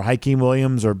Williams or Hakeem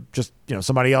Williams or just,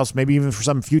 somebody else, maybe even for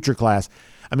some future class,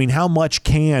 I mean, how much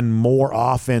can more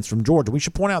offense from Georgia? We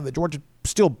should point out that Georgia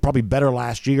still probably better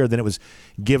last year than it was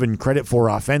given credit for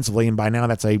offensively, and by now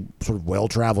that's a sort of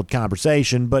well-traveled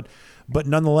conversation. But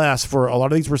nonetheless, for a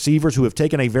lot of these receivers who have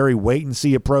taken a very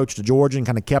wait-and-see approach to Georgia and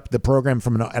kind of kept the program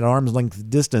from an arm's length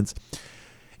distance,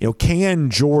 can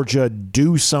Georgia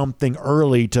do something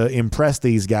early to impress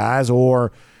these guys,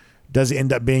 or does it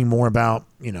end up being more about,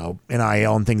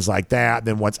 NIL and things like that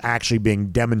than what's actually being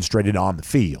demonstrated on the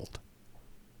field?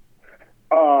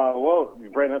 Well,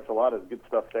 Brandon, that's a lot of good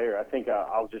stuff there. I think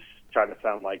I'll just try to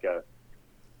sound like a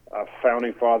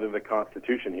founding father of the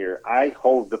Constitution here. I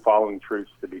hold the following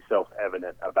truths to be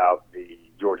self-evident about the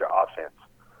Georgia offense.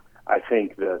 I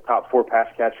think the top 4 pass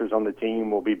catchers on the team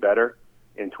will be better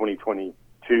in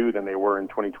 2022 than they were in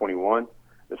 2021,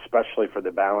 especially for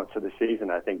the balance of the season.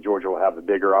 I think Georgia will have a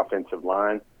bigger offensive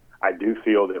line. I do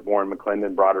feel that Warren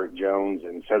McClendon, Broderick Jones,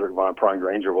 and Cedric Von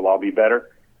Prine-Granger will all be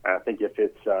better. I think if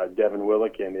it's Devin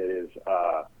Willock and it is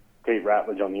Tate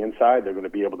Ratledge on the inside, they're going to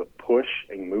be able to push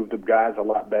and move the guys a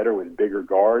lot better with bigger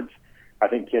guards. I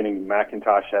think Kenny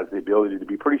McIntosh has the ability to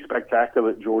be pretty spectacular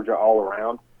at Georgia all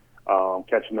around,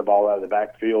 catching the ball out of the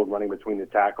backfield, running between the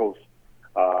tackles.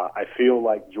 I feel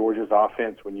like Georgia's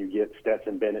offense, when you get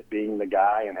Stetson Bennett being the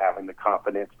guy and having the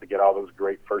confidence to get all those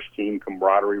great first-team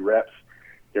camaraderie reps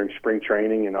during spring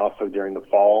training and also during the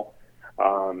fall,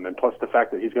 and plus the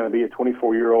fact that he's going to be a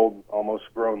 24-year-old, almost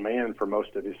grown man for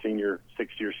most of his six-year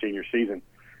senior season.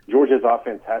 Georgia's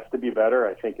offense has to be better.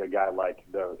 I think a guy like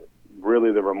the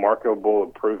remarkable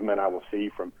improvement I will see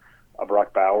from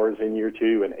Brock Bowers in year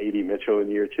 2 and A.D. Mitchell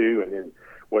in year 2, and then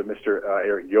what Mr.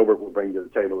 Eric Gilbert will bring to the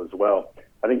table as well.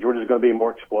 I think Georgia's going to be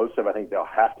more explosive. I think they'll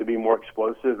have to be more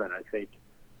explosive, and I think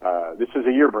this is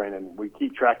a year, Brandon. We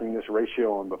keep tracking this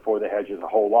ratio on Before the Hedges a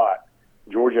whole lot.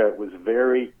 Georgia was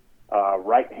very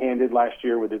right-handed last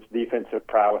year with its defensive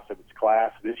prowess of its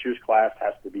class. This year's class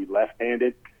has to be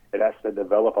left-handed. It has to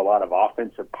develop a lot of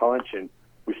offensive punch, and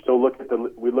we still look at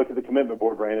the commitment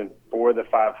board, Brandon. 4 of the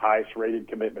 5 highest-rated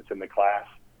commitments in the class.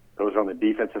 Those are on the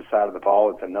defensive side of the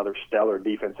ball. It's another stellar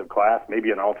defensive class,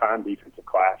 maybe an all-time defensive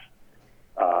class.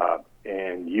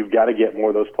 And you've got to get more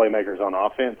of those playmakers on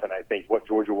offense. And I think what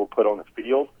Georgia will put on the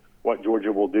field, what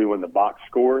Georgia will do in the box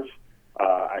scores,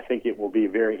 I think it will be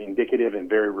very indicative and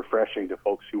very refreshing to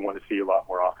folks who want to see a lot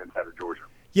more offense out of Georgia.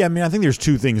 Yeah, I mean, I think there's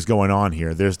 2 things going on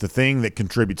here. There's the thing that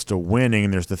contributes to winning,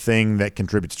 and there's the thing that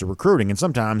contributes to recruiting. And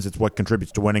sometimes it's what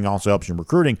contributes to winning also helps you in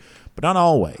recruiting, but not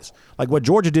always. Like what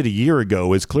Georgia did a year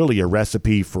ago is clearly a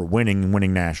recipe for winning and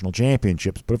winning national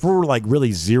championships. But if we're like really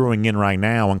zeroing in right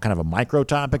now on kind of a micro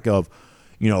topic of,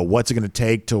 what's it going to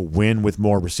take to win with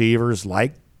more receivers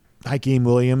like Hakeem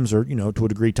Williams or, to a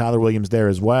degree Tyler Williams there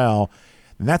as well,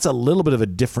 and that's a little bit of a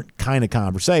different kind of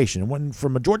conversation. When,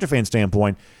 from a Georgia fan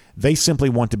standpoint, they simply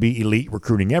want to be elite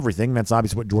recruiting everything. That's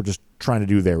obviously what Georgia's trying to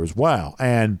do there as well.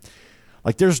 And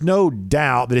there's no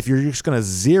doubt that if you're just going to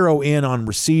zero in on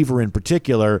receiver in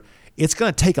particular, it's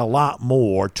going to take a lot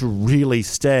more to really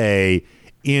stay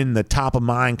in the top of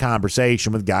mind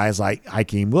conversation with guys like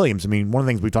Hakeem Williams. I mean, one of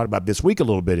the things we talked about this week a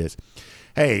little bit is,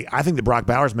 hey, I think that Brock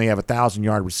Bowers may have a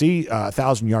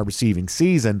 1,000-yard receiving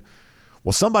season.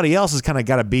 Well, somebody else has kind of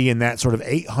got to be in that sort of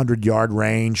 800-yard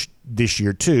range this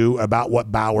year, too, about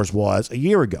what Bowers was a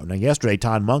year ago. Now, yesterday,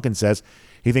 Todd Monken says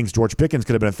he thinks George Pickens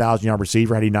could have been a 1,000-yard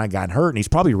receiver had he not gotten hurt, and he's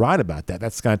probably right about that.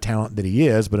 That's the kind of talent that he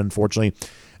is, but unfortunately,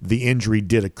 the injury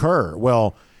did occur.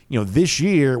 Well, this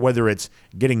year, whether it's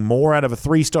getting more out of a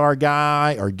 3-star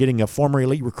guy or getting a former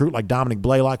elite recruit like Dominic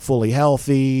Blaylock fully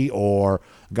healthy, or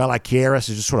a guy like Kieras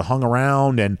who's just sort of hung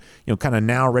around and, kind of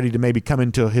now ready to maybe come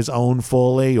into his own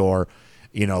fully, or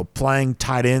playing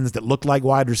tight ends that look like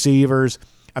wide receivers.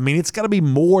 I mean, it's got to be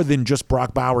more than just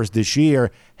Brock Bowers this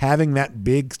year, having that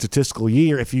big statistical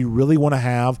year if you really want to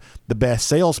have the best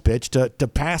sales pitch to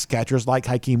pass catchers like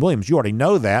Hakeem Williams. You already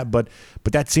know that, but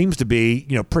that seems to be,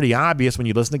 pretty obvious when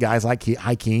you listen to guys like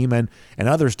Hakeem and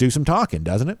others do some talking,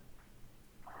 doesn't it?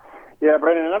 Yeah,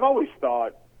 Brandon, and I've always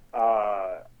thought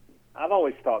I've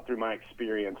always thought through my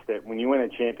experience that when you win a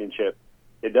championship,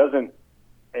 it doesn't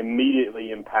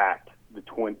immediately impact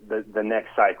the next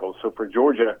cycle. So for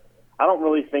Georgia, I don't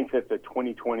really think that the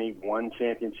 2021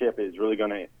 championship is really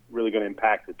going to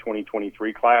impact the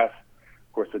 2023 class.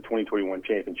 Of course, the 2021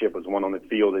 championship was won on the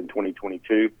field in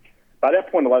 2022. By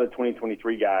that point, a lot of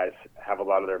 2023 guys have a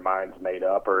lot of their minds made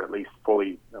up, or at least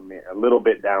a little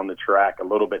bit down the track, a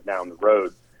little bit down the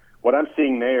road. What I'm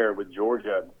seeing there with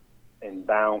Georgia and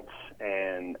Bounce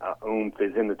and Oomph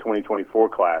is in the 2024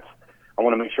 class. I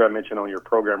want to make sure I mention on your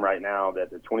program right now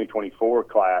that the 2024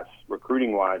 class,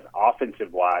 recruiting-wise,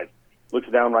 offensive-wise, looks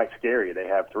downright scary. They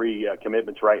have 3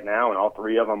 commitments right now, and all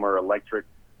 3 of them are electric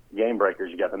game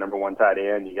breakers. You got the number 1 tight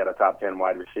end, you got a top 10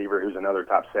 wide receiver who's another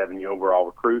top 70 overall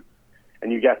recruit,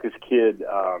 and you got this kid,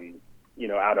 he's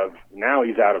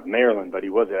out of Maryland, but he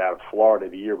was out of Florida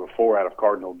the year before, out of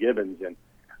Cardinal Gibbons, and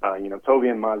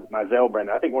Tovian Mizell,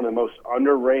 Brandon, I think one of the most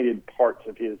underrated parts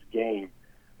of his game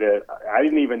that I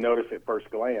didn't even notice at first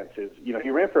glance is, he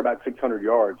ran for about 600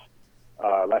 yards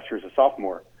last year as a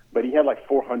sophomore, but he had like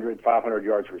 400, 500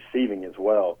 yards receiving as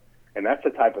well. And that's the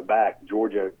type of back,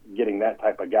 Georgia getting that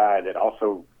type of guy that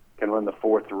also can run the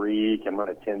 4.3, can run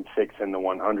a 10.6 in the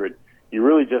 100. You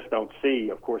really just don't see.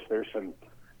 Of course, there's some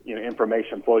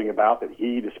information floating about that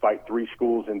he, despite 3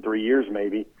 schools in 3 years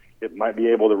maybe, it might be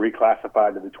able to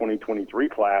reclassify to the 2023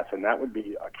 class, and that would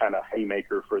be a kind of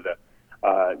haymaker for the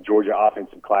Georgia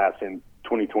offensive class in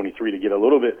 2023 to get a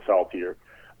little bit saltier.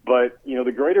 But,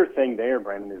 the greater thing there,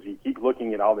 Brandon, is you keep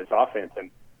looking at all this offense, and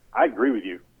I agree with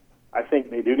you. I think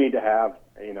they do need to have,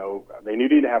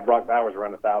 Brock Bowers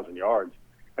around 1,000 yards,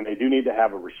 and they do need to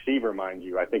have a receiver, mind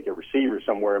you. I think a receiver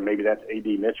somewhere, maybe that's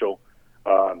A.D. Mitchell.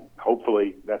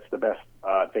 Hopefully that's the best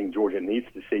thing Georgia needs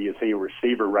to see, is see a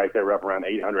receiver right there up around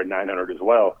 800, 900 as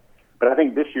well. But I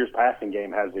think this year's passing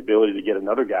game has the ability to get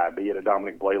another guy, be it a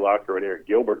Dominic Blaylock or an Eric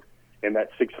Gilbert, in that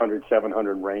 600,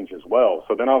 700 range as well.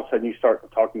 So then all of a sudden you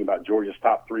start talking about Georgia's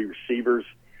top 3 receivers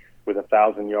with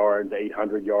 1,000 yards,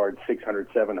 800 yards, 600,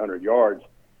 700 yards.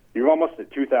 You're almost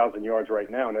at 2,000 yards right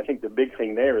now. And I think the big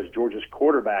thing there is Georgia's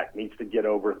quarterback needs to get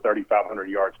over 3,500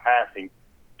 yards passing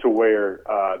to where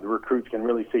the recruits can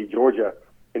really see Georgia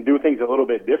and do things a little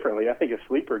bit differently. I think a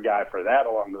sleeper guy for that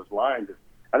along those lines is,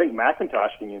 I think McIntosh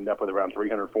can end up with around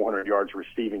 300, 400 yards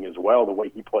receiving as well, the way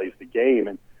he plays the game.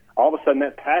 And all of a sudden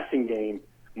that passing game,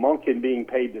 Monken being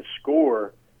paid to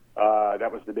score,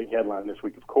 that was the big headline this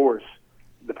week, of course.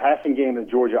 The passing game of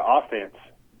the Georgia offense,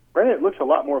 Brandon, it looks a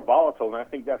lot more volatile, and I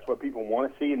think that's what people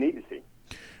want to see and need to see.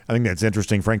 I think that's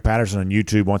interesting. Frank Patterson on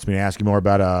YouTube wants me to ask you more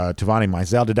about Tavani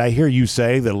Mizell. Did I hear you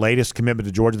say the latest commitment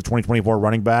to Georgia, the 2024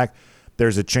 running back,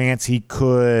 there's a chance he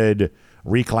could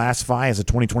reclassify as a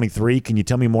 2023? Can you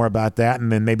tell me more about that,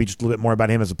 and then maybe just a little bit more about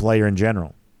him as a player in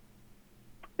general?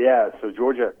 Yeah, so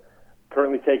Georgia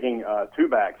currently taking 2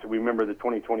 backs. We remember the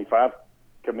 2025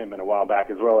 commitment a while back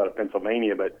as well out of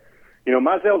Pennsylvania, but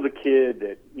Mizell's a kid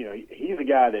that, he's a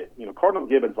guy that, Cardinal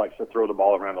Gibbons likes to throw the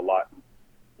ball around a lot.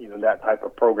 That type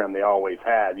of program they always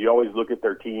had. You always look at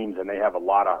their teams and they have a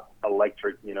lot of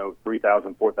electric,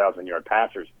 3,000, 4,000 yard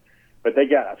passers. But they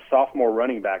got a sophomore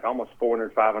running back, almost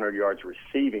 400, 500 yards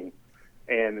receiving.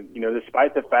 And,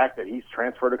 despite the fact that he's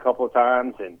transferred a couple of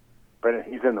times and Brennan,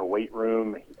 he's in the weight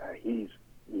room, he's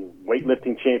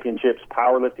weightlifting championships,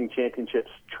 powerlifting championships,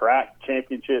 track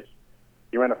championships.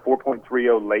 He ran a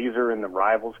 4.30 laser in the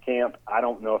Rivals camp. I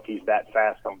don't know if he's that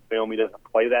fast on film. He doesn't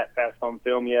play that fast on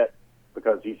film yet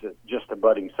because he's just a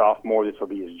budding sophomore. This will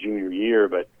be his junior year,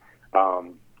 but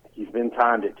he's been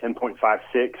timed at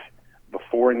 10.56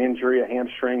 before an injury, a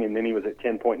hamstring, and then he was at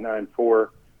 10.94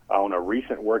 on a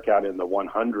recent workout in the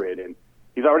 100. And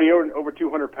he's already over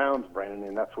 200 pounds, Brandon,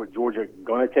 and that's what Georgia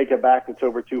going to take a back that's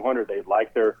over 200. They'd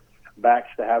like their backs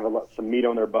to have some meat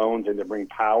on their bones and to bring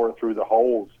power through the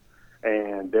holes.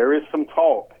 And there is some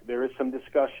talk. There is some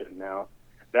discussion. Now,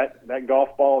 that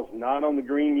golf ball is not on the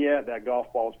green yet. That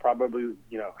golf ball is probably,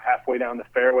 halfway down the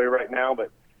fairway right now. But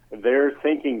there's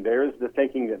the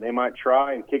thinking that they might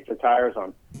try and kick the tires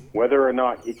on whether or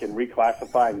not he can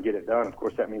reclassify and get it done. Of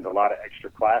course, that means a lot of extra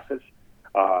classes.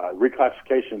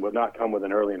 Reclassification would not come with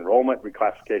an early enrollment.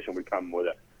 Reclassification would come with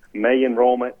a May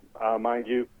enrollment, mind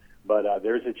you. But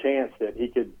there's a chance that he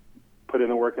could put in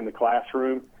the work in the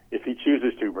classroom if he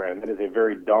chooses to, Brandon. It is a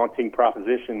very daunting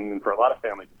proposition, and for a lot of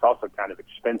families, it's also kind of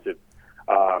expensive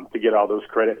to get all those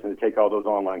credits and to take all those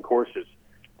online courses.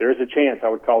 There is a chance, I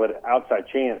would call it an outside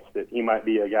chance, that he might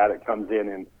be a guy that comes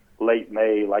in late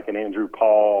May, like an Andrew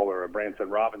Paul or a Branson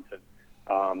Robinson,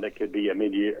 that could be a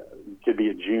mid-year, could be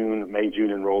a May-June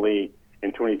enrollee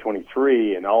in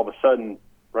 2023, and all of a sudden,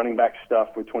 running back stuff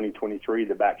with 2023,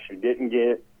 the backs you didn't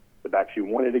get, the backs you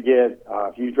wanted to get.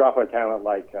 If you drop a talent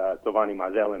like Sylvani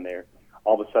Mazel in there,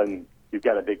 all of a sudden you've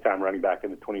got a big-time running back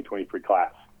in the 2023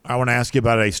 class. I want to ask you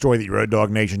about a story that you wrote at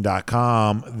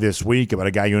DogNation.com this week about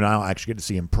a guy you and I will actually get to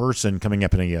see in person coming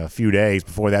up in a few days.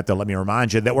 Before that, though, let me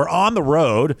remind you that we're on the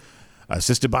road,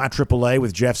 assisted by AAA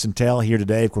with Jeff Sentell here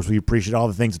today. Of course, we appreciate all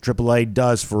the things that AAA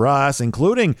does for us,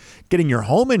 including getting your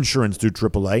home insurance through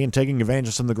AAA and taking advantage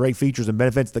of some of the great features and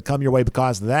benefits that come your way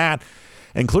because of that,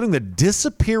 including the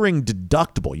disappearing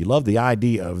deductible. You love the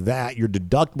idea of that. Your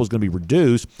deductible is going to be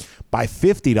reduced by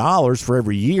 $50 for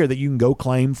every year that you can go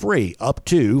claim free, up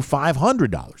to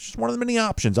 $500. It's one of the many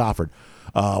options offered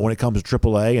when it comes to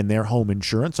AAA and their home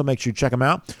insurance. So make sure you check them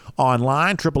out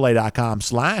online,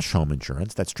 AAA.com/home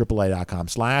insurance. That's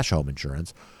AAA.com/home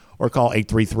insurance. Or call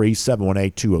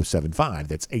 833-718-2075.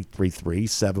 That's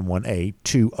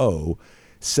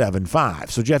 833-718-2075.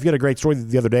 So, Jeff, you had a great story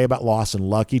the other day about Lawson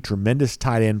Lucky, tremendous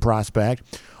tight end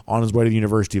prospect on his way to the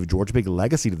University of Georgia. Big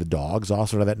legacy to the Dogs,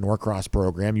 also to that Norcross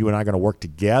program. You and I are going to work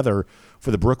together for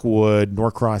the Brookwood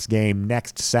Norcross game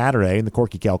next Saturday in the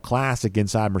Corky Kell Classic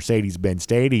inside Mercedes-Benz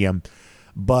Stadium.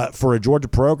 But for a Georgia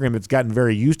program that's gotten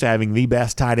very used to having the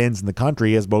best tight ends in the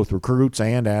country as both recruits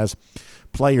and as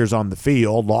players on the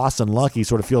field, Lawson Lucky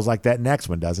sort of feels like that next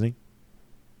one, doesn't he?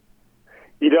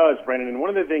 He does, Brandon. And one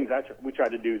of the things we try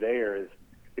to do there is,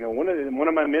 you know, one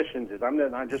of my missions is I'm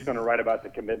not just going to write about the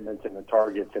commitments and the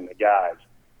targets and the guys.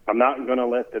 I'm not going to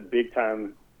let the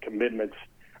big-time commitments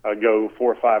go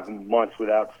 4 or 5 months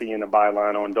without seeing a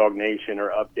byline on Dog Nation or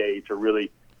updates or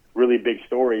really, really big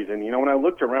stories. And, you know, when I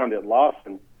looked around at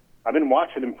Lawson, I've been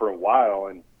watching him for a while.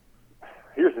 And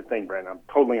here's the thing, Brandon, I'm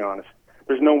totally honest.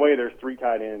 There's no way there's 3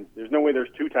 tight ends. There's no way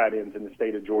there's 2 tight ends in the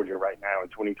state of Georgia right now in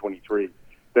 2023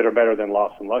 that are better than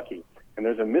Lawson Lucky. And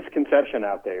there's a misconception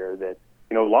out there that,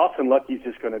 you know, Lawson Lucky's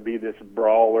just going to be this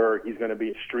brawler. He's going to be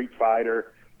a street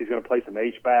fighter. He's going to play some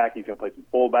H-back. He's going to play some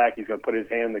fullback. He's going to put his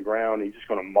hand in the ground. He's just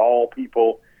going to maul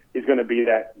people. He's going to be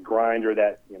that grinder,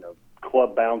 that, you know,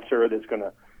 club bouncer that's going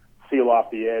to seal off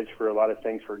the edge for a lot of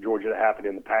things for Georgia to happen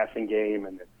in the passing game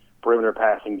and the perimeter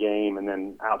passing game and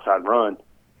then outside run.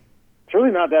 It's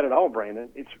really not that at all, Brandon.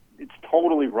 It's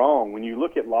totally wrong. When you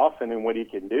look at Lawson and what he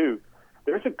can do,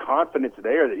 there's a confidence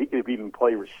there that he could even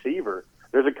play receiver.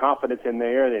 There's a confidence in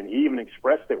there, and he even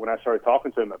expressed it when I started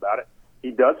talking to him about it.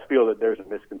 He does feel that there's a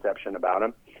misconception about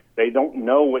him. They don't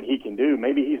know what he can do.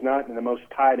 Maybe he's not in the most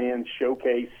tight end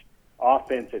showcase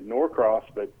offense at Norcross,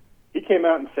 but he came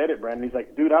out and said it, Brandon. He's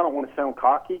like, dude, I don't want to sound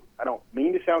cocky. I don't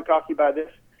mean to sound cocky by this,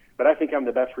 but I think I'm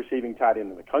the best receiving tight end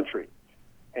in the country.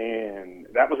 And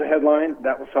that was a headline.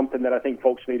 That was something that I think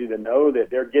folks needed to know,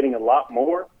 that they're getting a lot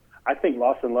more. I think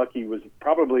Lawson Lucky was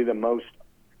probably the most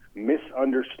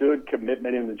misunderstood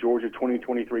commitment in the Georgia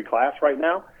 2023 class right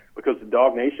now, because the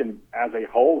Dog Nation as a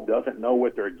whole doesn't know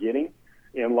what they're getting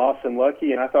in Lawson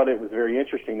Lucky. And I thought it was very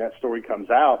interesting that story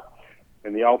comes out,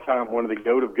 and the all-time one of the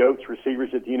GOAT of GOATs receivers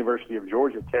at the University of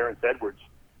Georgia, Terrence Edwards,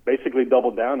 basically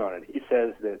doubled down on it. He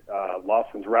says that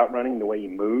Lawson's route running, the way he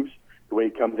moves, the way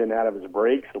he comes in and out of his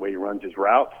breaks, the way he runs his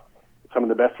routes, some of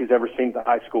the best he's ever seen at the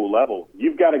high school level.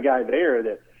 You've got a guy there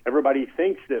that everybody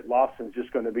thinks that Lawson's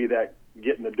just going to be that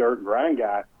get in the dirt and grind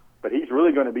guy, but he's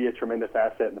really going to be a tremendous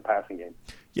asset in the passing game.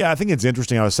 Yeah, I think it's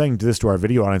interesting. I was saying this to our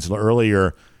video audience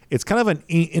earlier. It's kind of an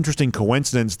interesting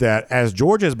coincidence that as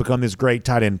Georgia has become this great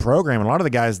tight end program, and a lot of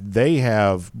the guys they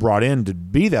have brought in to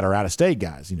be that are out-of-state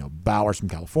guys. You know, Bowers from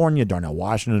California, Darnell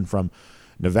Washington from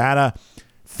Nevada.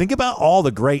 Think about all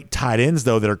the great tight ends,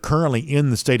 though, that are currently in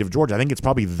the state of Georgia. I think it's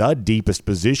probably the deepest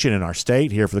position in our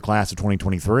state here for the class of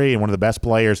 2023, and one of the best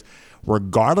players,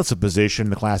 regardless of position, in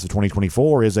the class of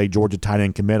 2024 is a Georgia tight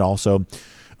end commit also,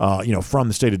 from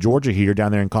the state of Georgia here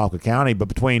down there in Colquitt County. But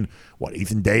between,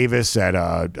 Ethan Davis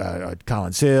at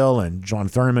Collins Hill and John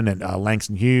Thurman and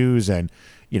Langston Hughes and,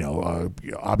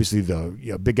 obviously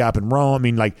the big guy up in Rome. I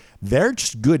mean, they're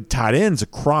just good tight ends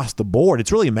across the board. It's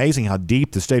really amazing how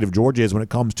deep the state of Georgia is when it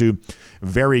comes to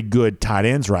very good tight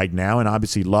ends right now. And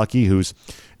obviously Lucky, whose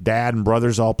dad and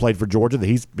brothers all played for Georgia,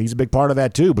 he's a big part of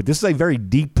that too. But this is a very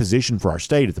deep position for our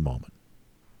state at the moment.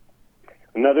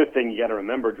 Another thing you got to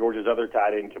remember, Georgia's other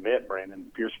tight end commit, Brandon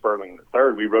Pierce Sperling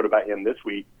III, we wrote about him this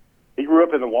week. He grew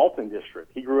up in the Walton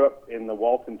district. He grew up in the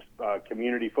Walton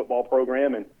community football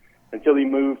program, and until he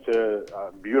moved to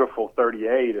beautiful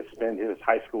 30A to spend his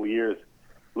high school years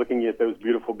looking at those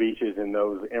beautiful beaches and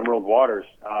those emerald waters,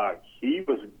 he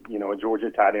was, a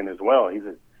Georgia tight end as well. He's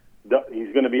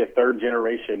going to be a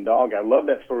third-generation dog. I love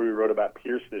that story we wrote about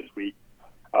Pierce this week.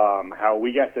 How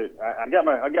we got to, I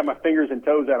got my fingers and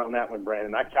toes out on that one,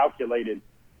 Brandon. I calculated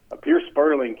Pierce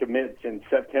Sperling commits in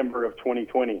September of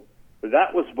 2020. But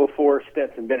that was before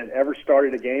Stetson Bennett ever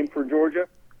started a game for Georgia.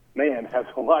 Man, has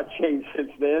a lot changed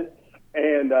since then.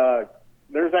 And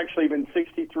there's actually been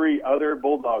 63 other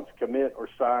Bulldogs commit or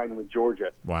sign with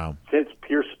Georgia. Wow. Since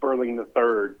Pierce Sperling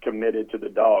III committed to the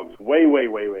Dogs way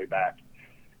back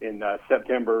in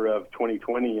September of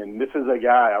 2020. And this is a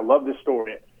guy, I love this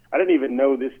story. I didn't even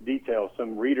know this detail.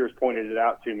 Some readers pointed it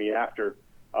out to me after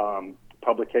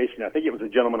publication. I think it was a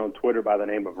gentleman on Twitter by the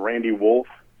name of Randy Wolf,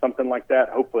 something like that.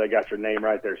 Hopefully I got your name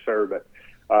right there, sir. But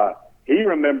he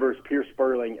remembers Pierce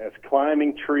Sperling as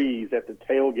climbing trees at the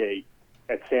tailgate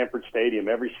at Sanford Stadium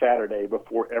every Saturday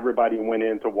before everybody went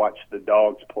in to watch the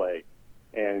Dogs play.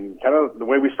 And kind of the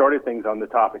way we started things on the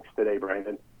topics today,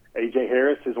 Brandon, A.J.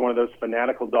 Harris is one of those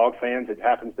fanatical Dog fans that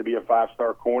happens to be a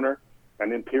five-star corner. And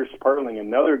then Pierce Sperling,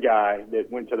 another guy that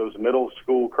went to those middle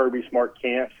school Kirby Smart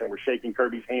camps and were shaking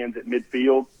Kirby's hands at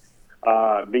midfield,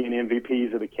 being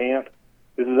MVPs of the camp.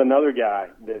 This is another guy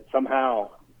that somehow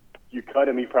you cut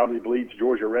him, he probably bleeds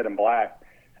Georgia red and black.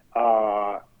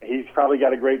 He's probably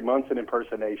got a great Munson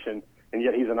impersonation, and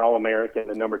yet he's an All-American,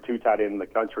 the number 2 tight end in the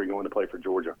country going to play for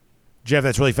Georgia. Jeff,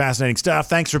 that's really fascinating stuff.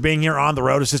 Thanks for being here on the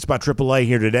road, assisted by AAA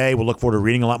here today. We'll look forward to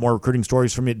reading a lot more recruiting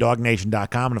stories from you at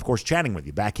DogNation.com and, of course, chatting with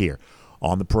you back here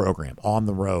on the program, on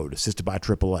the road, assisted by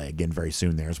AAA, again very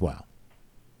soon there as well.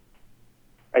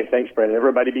 Hey, thanks, Brandon.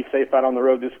 Everybody be safe out on the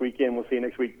road this weekend. We'll see you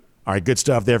next week. All right, good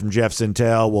stuff there from Jeff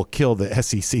Sentell. We'll kill the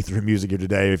SEC through music here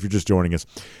today if you're just joining us.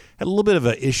 Had a little bit of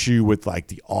an issue with like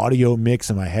the audio mix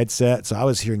in my headset, so I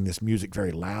was hearing this music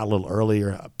very loud a little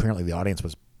earlier. Apparently the audience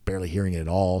was barely hearing it at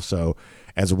all, so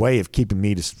as a way of keeping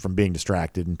me from being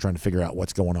distracted and trying to figure out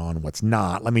what's going on and what's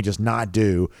not, let me just not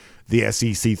do the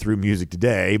SEC through music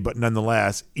today, but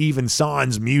nonetheless, even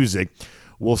sans music,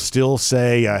 we'll still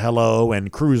say hello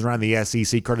and cruise around the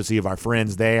SEC courtesy of our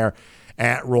friends there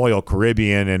at Royal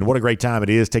Caribbean. And what a great time it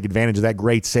is. Take advantage of that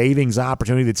great savings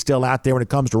opportunity that's still out there when it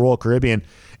comes to Royal Caribbean,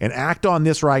 and act on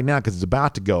this right now because it's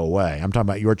about to go away. I'm talking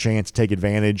about your chance to take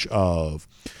advantage of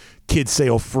kids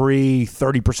sail free,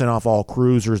 30% off all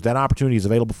cruisers. That opportunity is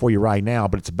available for you right now,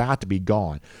 but it's about to be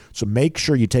gone. So make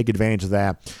sure you take advantage of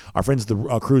that. Our friends at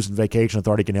the Cruise and Vacation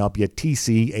Authority can help you at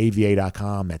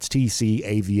tcava.com. That's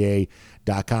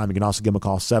tcava.com. You can also give them a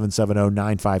call,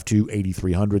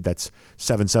 770-952-8300. That's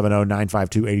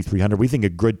 770-952-8300. We think a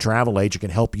good travel agent can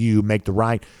help you make the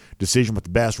right decision with the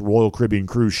best Royal Caribbean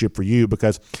cruise ship for you,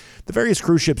 because the various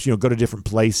cruise ships, go to different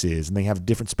places and they have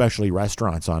different specialty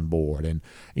restaurants on board and,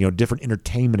 different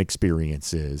entertainment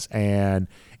experiences. And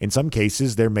in some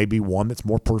cases, there may be one that's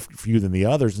more perfect for you than the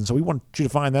others. And so we want you to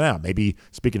find that out. Maybe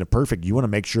speaking of perfect, you want to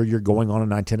make sure you're going on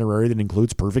an itinerary that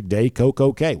includes Perfect Day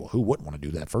CocoCay. Well, who wouldn't want to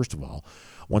do that, first of all?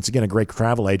 Once again, a great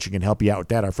travel agent can help you out with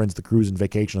that. Our friends at the Cruise and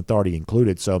Vacation Authority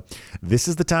included. So this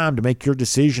is the time to make your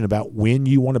decision about when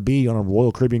you want to be on a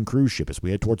Royal Caribbean cruise ship as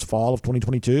we head towards fall of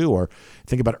 2022 or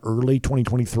think about early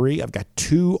 2023. I've got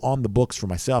 2 on the books for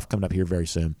myself coming up here very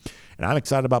soon. And I'm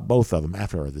excited about both of them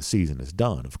after the season is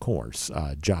done, of course.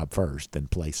 Job first, then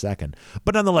play second.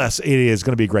 But nonetheless, it is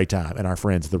going to be a great time. And our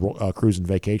friends at the Cruise and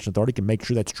Vacation Authority can make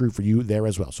sure that's true for you there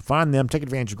as well. So find them, take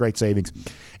advantage of great savings,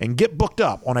 and get booked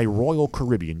up on a Royal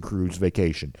Caribbean cruise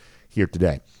vacation here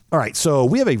today. All right, so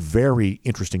we have a very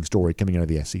interesting story coming out of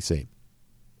the SEC.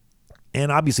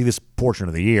 And obviously this portion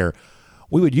of the year,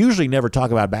 we would usually never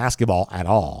talk about basketball at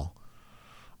all,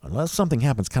 unless something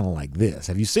happens kind of like this.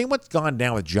 Have you seen what's gone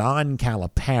down with John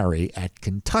Calipari at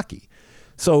Kentucky?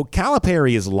 So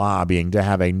Calipari is lobbying to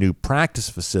have a new practice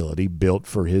facility built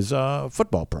for his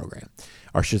football program,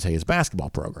 or I should say his basketball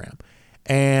program.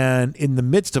 And in the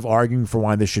midst of arguing for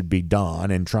why this should be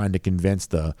done and trying to convince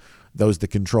those that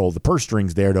control the purse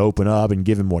strings there to open up and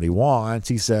give him what he wants,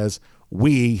 he says,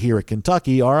 we here at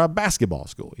Kentucky are a basketball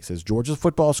school. He says Georgia's a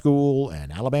football school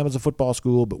and Alabama's a football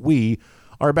school, but we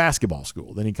are a basketball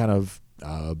school. Then he kind of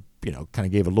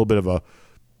gave a little bit of a,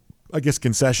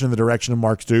 concession in the direction of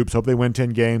Mark Stoops. Hope they win 10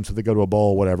 games, so they go to a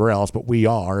bowl, whatever else. But we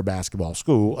are a basketball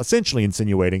school, essentially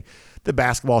insinuating that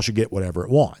basketball should get whatever it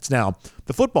wants. Now,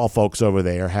 the football folks over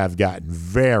there have gotten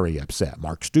very upset.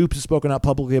 Mark Stoops has spoken out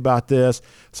publicly about this.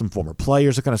 Some former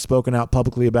players have kind of spoken out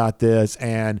publicly about this.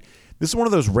 And this is one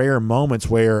of those rare moments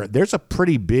where there's a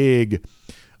pretty big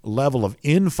level of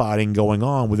infighting going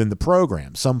on within the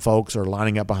program. Some folks are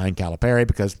lining up behind Calipari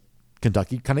because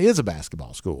Kentucky kind of is a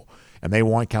basketball school, and they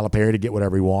want Calipari to get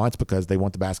whatever he wants because they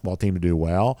want the basketball team to do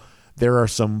well. There are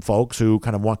some folks who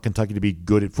kind of want Kentucky to be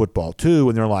good at football too,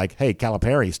 and they're like, hey,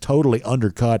 Calipari's totally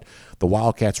undercut the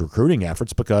Wildcats' recruiting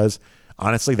efforts because,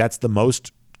 honestly, that's the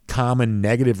most common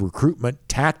negative recruitment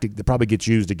tactic that probably gets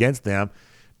used against them.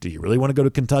 Do you really want to go to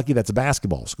Kentucky? That's a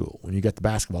basketball school. When you get the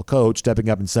basketball coach stepping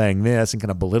up and saying this and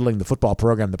kind of belittling the football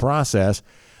program in the process,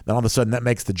 then all of a sudden that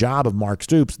makes the job of Mark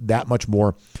Stoops that much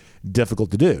more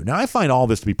difficult to do. Now, I find all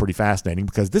this to be pretty fascinating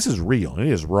because this is real and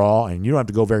it is raw, and you don't have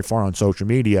to go very far on social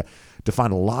media to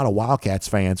find a lot of Wildcats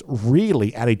fans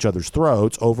really at each other's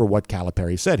throats over what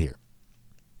Calipari said here.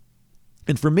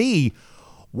 And for me,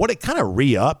 what it kind of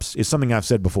re-ups is something I've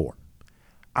said before.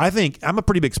 I think I'm a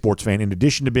pretty big sports fan. In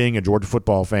addition to being a Georgia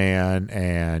football fan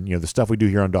and, the stuff we do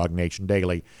here on Dog Nation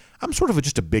Daily, I'm sort of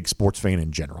just a big sports fan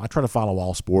in general. I try to follow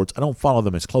all sports. I don't follow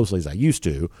them as closely as I used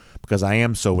to because I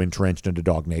am so entrenched into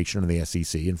Dog Nation and the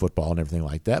SEC and football and everything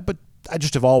like that. But I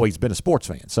just have always been a sports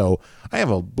fan. So I have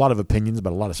a lot of opinions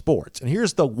about a lot of sports. And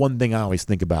here's the one thing I always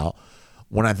think about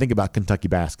when I think about Kentucky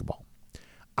basketball.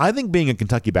 I think being a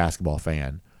Kentucky basketball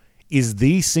fan is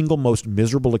the single most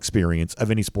miserable experience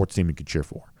of any sports team you could cheer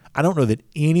for. I don't know that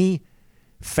any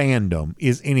fandom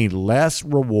is any less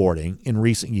rewarding in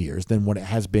recent years than what it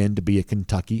has been to be a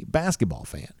Kentucky basketball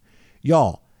fan.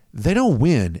 Y'all, they don't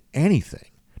win anything.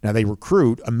 Now, they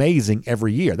recruit amazing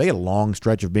every year. They had a long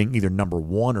stretch of being either number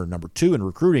 1 or number 2 in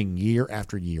recruiting year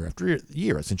after year after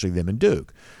year, essentially them and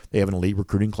Duke. They have an elite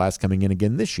recruiting class coming in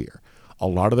again this year. A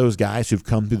lot of those guys who've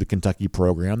come through the Kentucky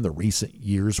program, the recent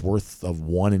years worth of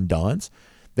one and dones,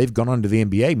 they've gone on to the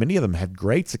NBA. Many of them had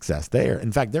great success there.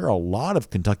 In fact, there are a lot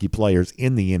of Kentucky players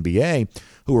in the NBA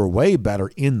who are way better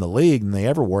in the league than they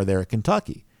ever were there at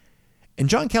Kentucky. And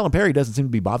John Calipari doesn't seem to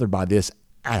be bothered by this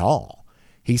at all.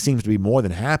 He seems to be more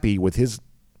than happy with his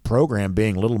program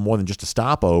being a little more than just a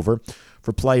stopover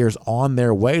for players on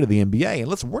their way to the NBA. And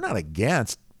listen, we're not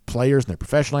against players and their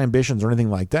professional ambitions or anything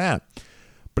like that.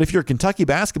 But if you're a Kentucky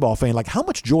basketball fan, how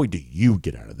much joy do you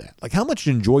get out of that? How much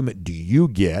enjoyment do you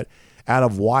get out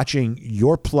of watching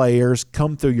your players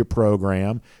come through your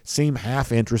program, seem half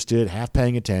interested, half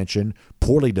paying attention,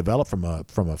 poorly developed from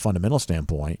a fundamental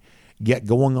standpoint, get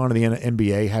going on to the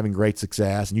NBA, having great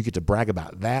success, and you get to brag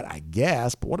about that, I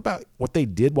guess. But what about what they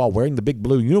did while wearing the big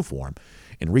blue uniform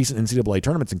in recent NCAA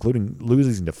tournaments, including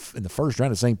losing in the first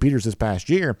round of St. Peter's this past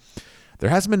year? There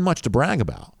hasn't been much to brag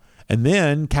about. And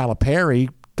then Calipari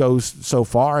goes so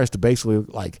far as to basically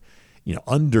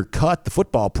undercut the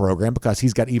football program because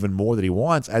he's got even more that he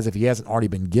wants, as if he hasn't already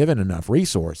been given enough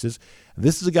resources.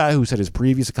 This is a guy who's had his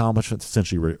previous accomplishments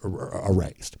essentially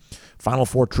erased. Final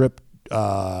Four trip,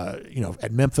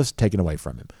 at Memphis, taken away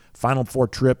from him. Final Four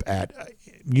trip at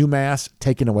UMass,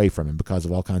 taken away from him because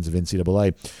of all kinds of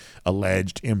NCAA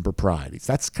alleged improprieties.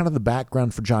 That's kind of the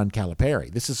background for John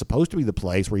Calipari. This is supposed to be the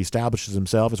place where he establishes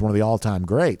himself as one of the all-time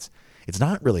greats. It's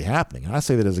not really happening. And I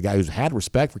say that as a guy who's had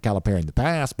respect for Calipari in the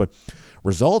past, but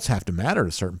results have to matter at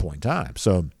a certain point in time.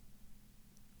 So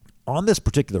on this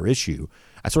particular issue,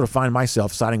 I sort of find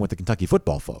myself siding with the Kentucky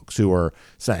football folks who are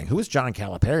saying, who is John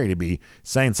Calipari to be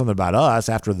saying something about us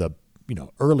after the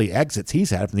early exits he's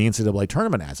had from the NCAA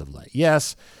tournament as of late?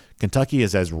 Yes, Kentucky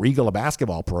is as regal a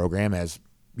basketball program as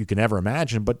you can ever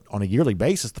imagine, but on a yearly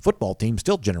basis, the football team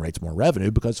still generates more revenue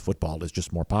because football is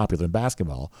just more popular than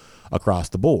basketball across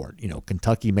the board.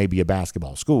 Kentucky may be a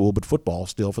basketball school, but football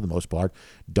still, for the most part,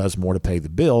 does more to pay the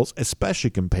bills, especially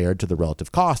compared to the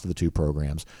relative cost of the two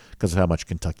programs because of how much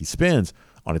Kentucky spends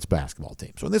on its basketball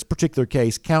team. So in this particular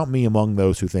case, count me among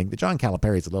those who think that John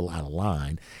Calipari is a little out of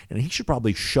line, and he should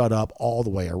probably shut up all the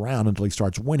way around until he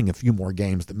starts winning a few more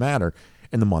games that matter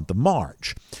in the month of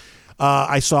March.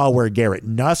 I saw where Garrett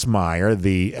Nussmeier,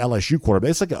 the LSU quarterback,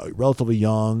 it's like a relatively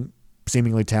young,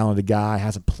 seemingly talented guy,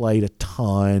 hasn't played a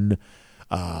ton.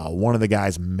 One of the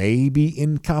guys may be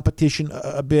in competition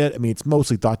a bit. I mean, it's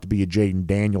mostly thought to be a Jaden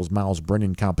Daniels, Miles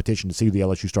Brennan competition to see who the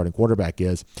LSU starting quarterback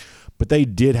is. But they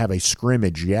did have a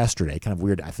scrimmage yesterday. Kind of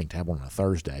weird, I think, to have one on a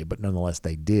Thursday, but nonetheless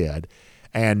they did.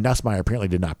 And Nussmeier apparently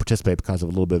did not participate because of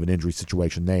a little bit of an injury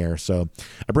situation there. So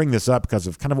I bring this up because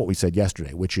of kind of what we said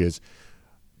yesterday, which is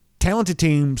talented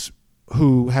teams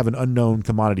who have an unknown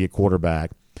commodity at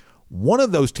quarterback, one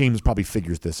of those teams probably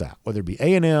figures this out, whether it be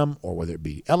A&M or whether it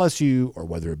be LSU or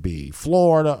whether it be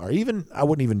Florida or even, I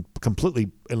wouldn't even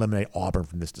completely eliminate Auburn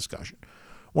from this discussion.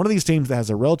 One of these teams that has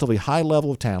a relatively high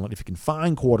level of talent, if you can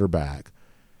find quarterback,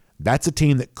 that's a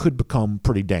team that could become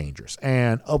pretty dangerous.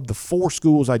 And of the 4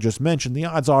 schools I just mentioned, the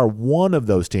odds are one of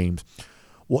those teams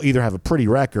will either have a pretty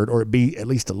record or be at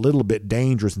least a little bit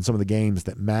dangerous in some of the games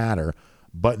that matter.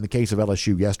 But in the case of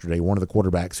LSU yesterday, one of the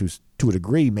quarterbacks who's, to a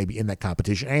degree, maybe in that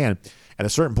competition. And at a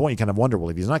certain point, you kind of wonder, well,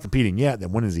 if he's not competing yet,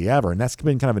 then when is he ever? And that's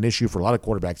been kind of an issue for a lot of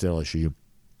quarterbacks at LSU.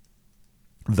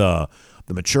 The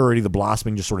maturity, the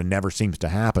blossoming just sort of never seems to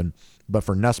happen. But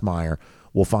for Nussmeier,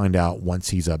 we'll find out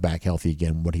once he's back healthy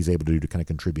again what he's able to do to kind of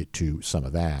contribute to some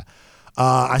of that.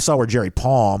 I saw where Jerry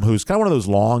Palm, who's kind of one of those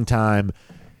long time,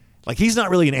 like he's not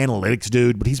really an analytics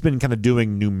dude, but he's been kind of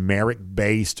doing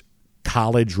numeric-based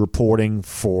college reporting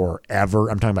forever.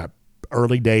 I'm talking about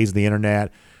early days of the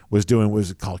internet. Was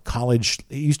it called college?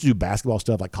 He used to do basketball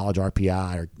stuff like College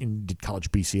RPI or did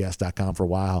collegebcs.com for a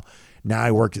while. Now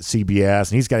he works at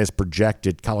CBS, and he's got his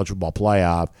projected college football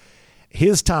playoff.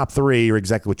 His top three are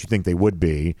exactly what you think they would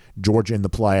be. Georgia in the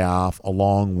playoff,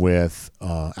 along with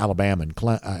Alabama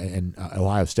and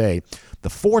Ohio State. The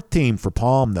fourth team for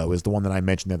Palm, though, is the one that I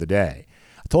mentioned the other day.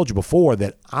 I told you before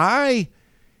that I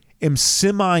am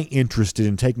semi-interested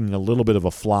in taking a little bit of a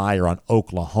flyer on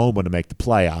Oklahoma to make the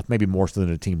playoff, maybe more so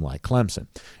than a team like Clemson.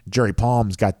 Jerry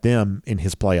Palm's got them in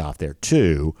his playoff there,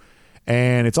 too.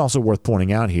 And it's also worth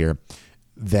pointing out here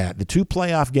that the two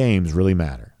playoff games really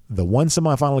matter. The one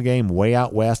semifinal game way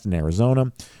out west in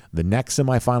Arizona, the next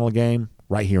semifinal game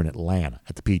right here in Atlanta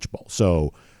at the Peach Bowl.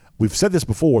 So we've said this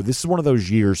before. This is one of those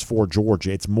years for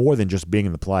Georgia. It's more than just being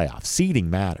in the playoff. Seeding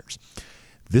matters.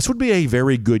 This would be a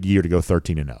very good year to go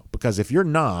 13-0 because if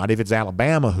it's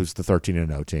Alabama who's the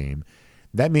 13-0 team,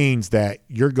 that means that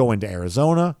you're going to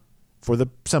Arizona for the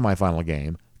semifinal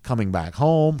game, coming back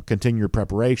home, continue your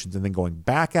preparations, and then going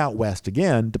back out west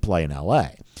again to play in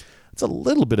L.A. It's a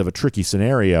little bit of a tricky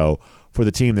scenario for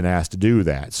the team that has to do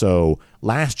that. So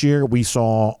last year we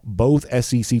saw both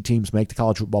SEC teams make the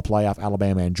college football playoff,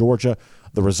 Alabama and Georgia.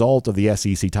 The result of the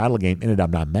SEC title game ended up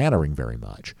not mattering very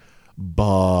much.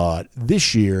 But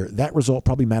this year, that result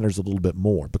probably matters a little bit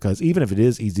more because even if it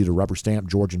is easy to rubber stamp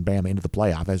Georgia and Bama into the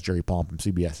playoff, as Jerry Palm from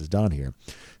CBS has done here,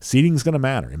 seeding is going to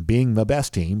matter. And being the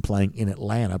best team playing in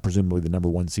Atlanta, presumably the number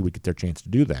one seed would get their chance to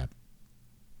do that.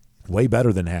 Way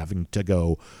better than having to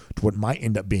go to what might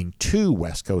end up being 2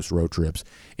 West Coast road trips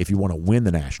if you want to win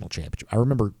the national championship. I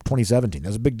remember 2017. That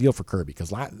was a big deal for Kirby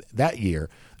because that year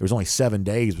there was only 7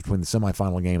 days between the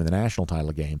semifinal game and the national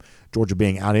title game. Georgia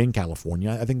being out in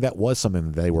California, I think that was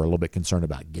something that they were a little bit concerned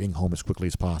about, getting home as quickly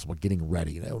as possible, getting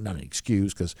ready. Not an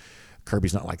excuse because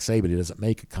Kirby's not like Saban. He doesn't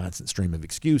make a constant stream of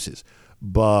excuses.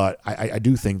 But I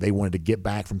do think they wanted to get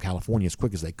back from California as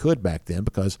quick as they could back then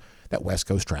because that West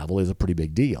Coast travel is a pretty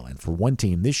big deal. And for one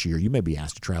team this year, you may be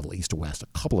asked to travel east to west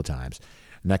a couple of times,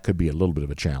 and that could be a little bit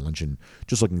of a challenge. And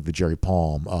just looking at the Jerry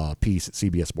Palm piece at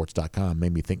CBSSports.com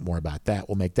made me think more about that.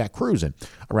 We'll make that cruising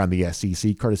around the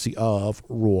SEC courtesy of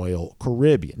Royal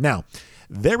Caribbean. Now,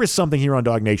 there is something here on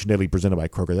Dog Nation Daily presented by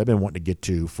Kroger that I've been wanting to get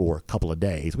to for a couple of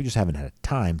days. We just haven't had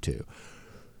time to.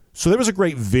 So there was a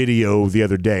great video the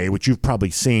other day, which you've probably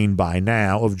seen by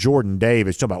now, of Jordan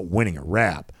Davis talking about winning a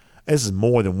rep. This is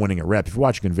more than winning a rep. If you're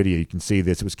watching a video, you can see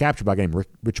this. It was captured by a guy named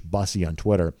Rich Bussey on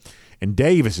Twitter. And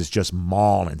Davis is just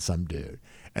mauling some dude.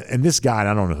 And this guy,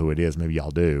 I don't know who it is, maybe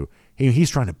y'all do, he's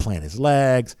trying to plant his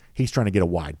legs. He's trying to get a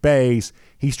wide base.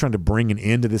 He's trying to bring an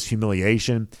end to this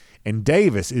humiliation. And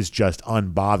Davis is just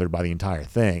unbothered by the entire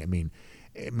thing. I mean,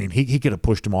 he could have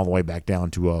pushed him all the way back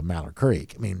down to Mallard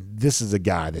Creek. I mean, this is a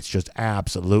guy that's just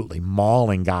absolutely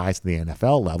mauling guys to the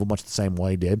NFL level, much the same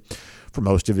way he did for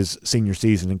most of his senior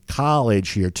season in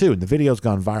college here, too. And the video's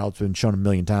gone viral. It's been shown a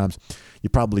million times.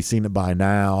 You've probably seen it by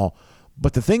now.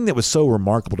 But the thing that was so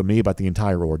remarkable to me about the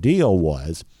entire ordeal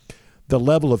was the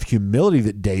level of humility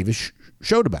that Davis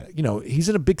showed about it. You know, he's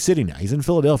in a big city now. He's in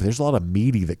Philadelphia. There's a lot of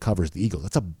media that covers the Eagles.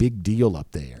 That's a big deal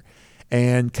up there.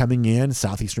 And coming in,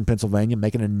 southeastern Pennsylvania,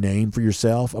 making a name for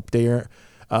yourself up there,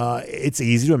 it's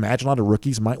easy to imagine a lot of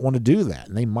rookies might want to do that.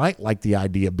 And they might like the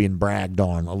idea of being bragged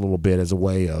on a little bit as a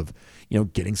way of,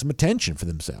 getting some attention for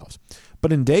themselves.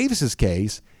 But in Davis's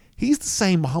case, he's the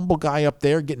same humble guy up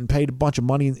there getting paid a bunch of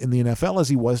money in the NFL as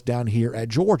he was down here at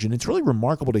Georgia. And it's really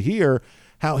remarkable to hear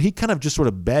how he kind of just sort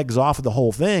of begs off of the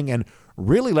whole thing and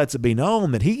really lets it be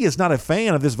known that he is not a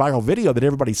fan of this viral video that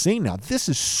everybody's seen now. This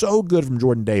is so good from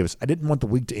Jordan Davis. I didn't want the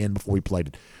week to end before we played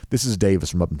it. This is Davis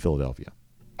from up in Philadelphia.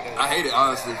 I hate it,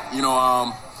 honestly.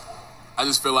 I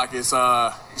just feel like it's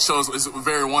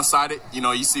very one-sided.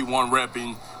 You see one rep,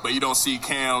 but you don't see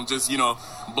Cam just,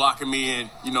 blocking me and,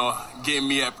 getting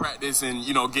me at practice and,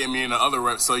 getting me in the other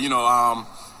reps. So,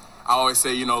 I always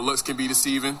say, looks can be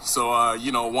deceiving. So,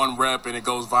 one rep and it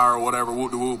goes viral, whatever,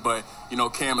 whoop-de-whoop. But,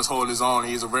 Cam is holding his own.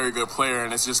 He's a very good player,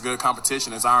 and it's just good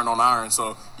competition. It's iron on iron.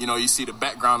 So, you see the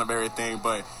background of everything,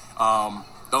 but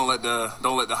don't let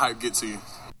the hype get to you.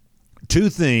 Two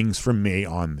things from me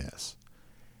on this.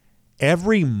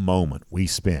 Every moment we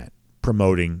spent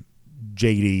promoting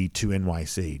JD to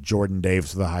NYC, Jordan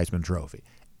Davis to the Heisman Trophy,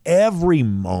 every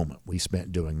moment we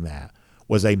spent doing that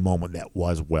was a moment that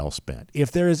was well spent.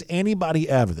 If there is anybody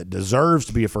ever that deserves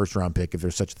to be a first-round pick, if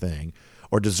there's such a thing,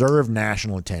 or deserved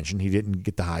national attention. He didn't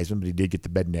get the Heisman, but he did get the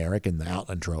Bednarik and the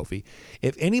Outland Trophy.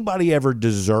 If anybody ever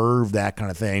deserved that kind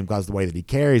of thing because of the way that he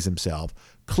carries himself,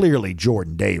 clearly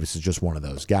Jordan Davis is just one of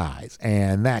those guys.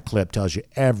 And that clip tells you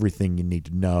everything you need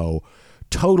to know.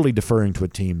 Totally deferring to a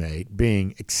teammate,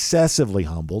 being excessively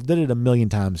humble, did it a million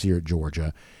times here at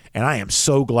Georgia. And I am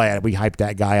so glad we hyped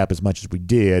that guy up as much as we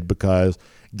did, because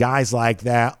guys like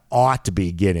that ought to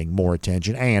be getting more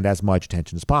attention and as much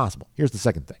attention as possible. Here's the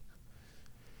second thing.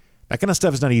 That kind of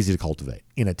stuff is not easy to cultivate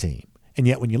in a team. And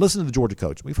yet when you listen to the Georgia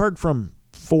coach, we've heard from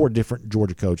 5 different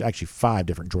Georgia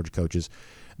coaches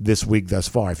this week thus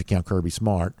far, if you count Kirby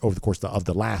Smart, over the course of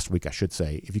the last week, I should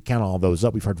say. If you count all those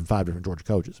up, we've heard from 5 different Georgia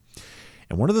coaches.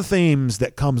 And one of the themes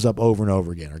that comes up over and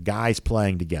over again are guys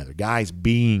playing together, guys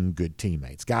being good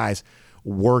teammates, guys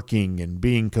working and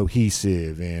being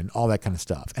cohesive and all that kind of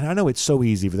stuff. And I know it's so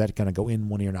easy for that to kind of go in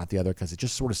one ear, not the other, because it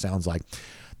just sort of sounds like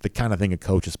the kind of thing a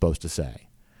coach is supposed to say.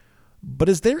 But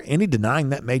is there any denying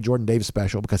that made Jordan Davis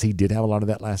special, because he did have a lot of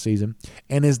that last season?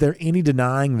 And is there any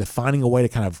denying that finding a way to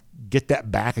kind of get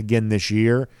that back again this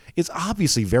year is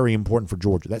obviously very important for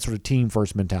Georgia? That sort of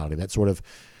team-first mentality, that sort of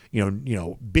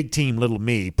big team, little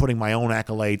me, putting my own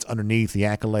accolades underneath the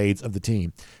accolades of the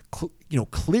team.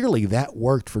 Clearly that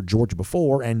worked for Georgia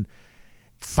before, and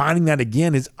finding that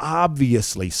again is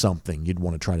obviously something you'd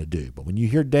want to try to do. But when you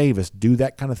hear Davis do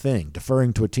that kind of thing,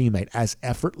 deferring to a teammate as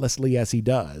effortlessly as he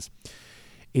does,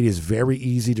 it is very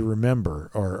easy to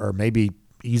remember, or maybe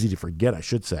easy to forget, I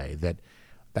should say,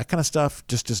 that kind of stuff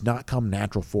just does not come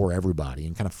natural for everybody.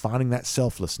 And kind of finding that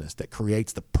selflessness that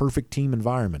creates the perfect team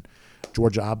environment,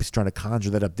 Georgia obviously trying to conjure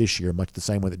that up this year, much the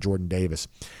same way that Jordan Davis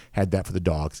had that for the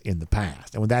Dogs in the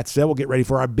past. And with that said, we'll get ready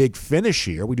for our big finish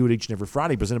here. We do it each and every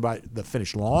Friday, presented by the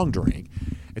Finish Long Drink.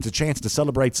 It's a chance to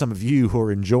celebrate some of you who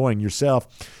are enjoying yourself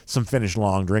some Finish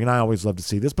Long Drink. And I always love to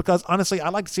see this, because honestly, I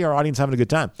like to see our audience having a good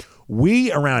time.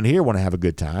 We around here want to have a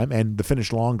good time, and the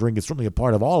Finish Long Drink is certainly a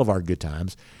part of all of our good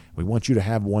times. We want you to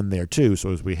have one there too.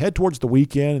 So as we head towards the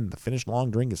weekend, and the Finish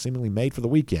Long Drink is seemingly made for the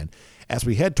weekend, as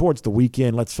we head towards the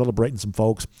weekend, let's celebrate some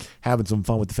folks having some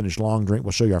fun with the Finish Long Drink.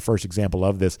 We'll show you our first example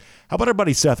of this. How about our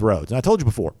buddy Seth Rhodes? And I told you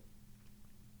before,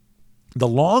 the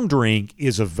long drink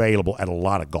is available at a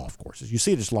lot of golf courses. You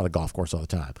see it just a lot of golf courses all the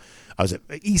time. I was at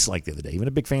East Lake the other day, even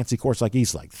a big fancy course like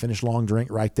East Lake. Finish Long Drink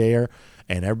right there,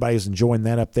 and everybody's enjoying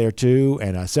that up there too.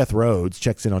 And Seth Rhodes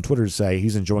checks in on Twitter to say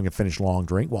he's enjoying a Finish Long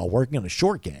Drink while working on a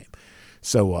short game.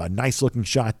 So a nice looking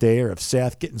shot there of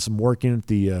Seth getting some work in at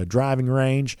the driving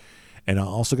range. And I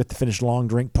also got the Finish Long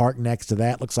Drink parked next to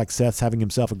that. Looks like Seth's having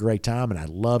himself a great time, and I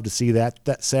love to see that.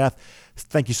 Seth,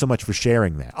 thank you so much for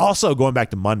sharing that. Also, going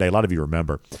back to Monday, a lot of you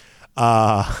remember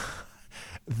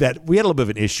that we had a little bit of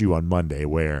an issue on Monday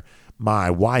where my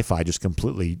Wi-Fi just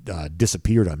completely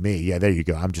disappeared on me. Yeah, there you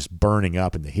go. I'm just burning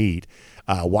up in the heat.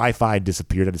 Wi-Fi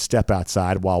disappeared. I had to step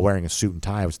outside while wearing a suit and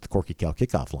tie. I was at the Corky Kell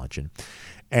kickoff luncheon.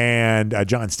 And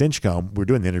John Stinchcomb, we were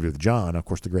doing the interview with John, of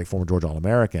course, the great former Georgia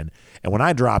All-American. And when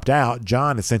I dropped out,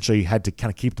 John essentially had to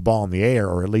kind of keep the ball in the air,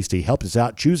 or at least he helped us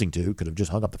out choosing to. Could have just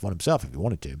hung up the phone himself if he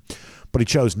wanted to. But he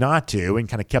chose not to and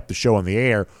kind of kept the show on the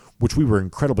air, which we were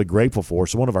incredibly grateful for.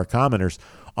 So one of our commenters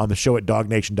on the show at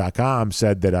DogNation.com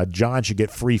said that John should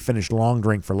get free Finish Long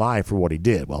Drink for life for what he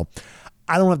did. Well,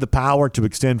 I don't have the power to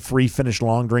extend free Finish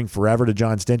Long Drink forever to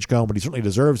John Stinchcomb, but he certainly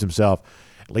deserves himself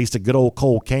at least a good old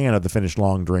cold can of the Finish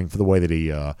Long Drink for the way that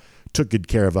he took good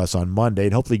care of us on Monday.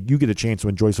 And hopefully you get a chance to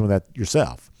enjoy some of that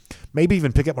yourself. Maybe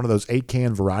even pick up one of those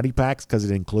 8-can variety packs, because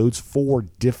it includes 4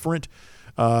 different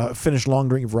Finish Long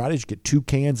Drink varieties. You get 2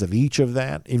 cans of each of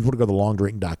that. If you want to go to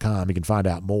longdrink.com, you can find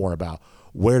out more about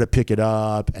where to pick it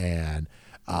up and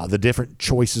the different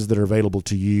choices that are available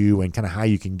to you and kind of how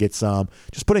you can get some.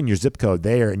 Just put in your zip code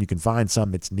there and you can find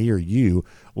some that's near you.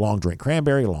 Long Drink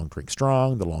Cranberry, Long Drink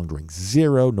Strong, the Long Drink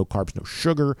Zero, no carbs, no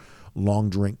sugar, Long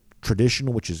Drink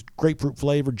Traditional, which is grapefruit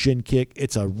flavor, gin kick.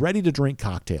 It's a ready-to-drink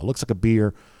cocktail. Looks like a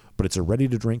beer, but it's a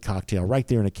ready-to-drink cocktail right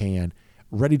there in a can,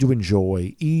 ready to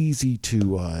enjoy, easy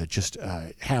to just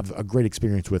have a great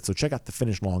experience with. So check out the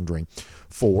Finish Long Drink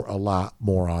for a lot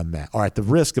more on that. All right, the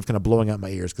risk of kind of blowing out my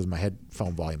ears because my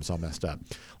headphone volume is all messed up.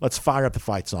 Let's fire up the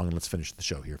fight song and let's finish the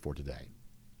show here for today.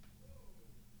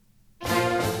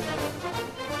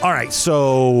 All right,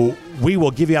 so we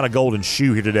will give you out a golden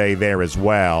shoe here today there as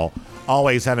well.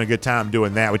 Always having a good time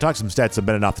doing that. We talked some Stetson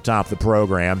Bennett off the top of the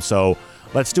program, so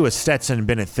let's do a Stetson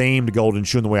Bennett themed golden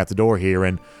shoe on the way out the door here.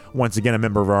 And once again, a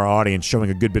member of our audience showing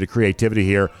a good bit of creativity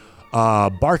here.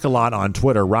 Bark a lot on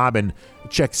Twitter. Robin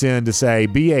checks in to say,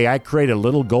 BA, I created a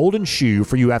little golden shoe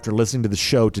for you after listening to the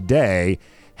show today.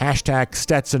 hashtag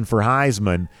Stetson for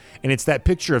Heisman. And it's that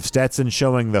picture of Stetson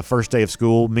showing the first day of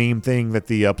school meme thing that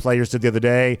the players did the other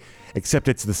day, except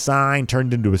it's the sign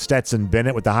turned into a Stetson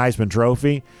Bennett with the Heisman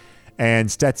Trophy.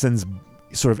 And Stetson's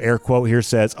sort of air quote here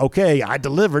says, okay, I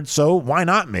delivered, so why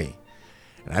not me?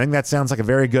 And I think that sounds like a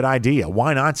very good idea.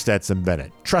 Why not Stetson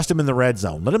Bennett? Trust him in the red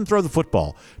zone. Let him throw the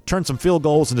football. Turn some field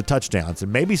goals into touchdowns.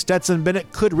 And maybe Stetson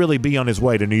Bennett could really be on his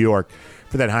way to New York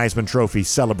for that Heisman Trophy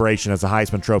celebration as a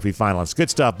Heisman Trophy finalist. Good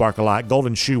stuff, Barkalot.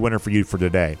 Golden shoe winner for you for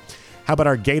today. How about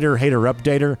our Gator Hater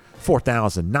Updater?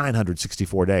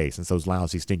 4,964 days since those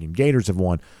lousy, stinking Gators have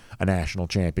won a national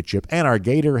championship. And our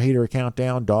Gator Hater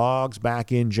Countdown, Dogs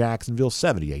back in Jacksonville,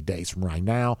 78 days from right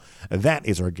now. That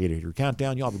is our Gator Hater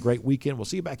Countdown. Y'all have a great weekend. We'll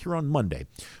see you back here on Monday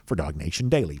for Dog Nation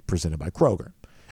Daily, presented by Kroger.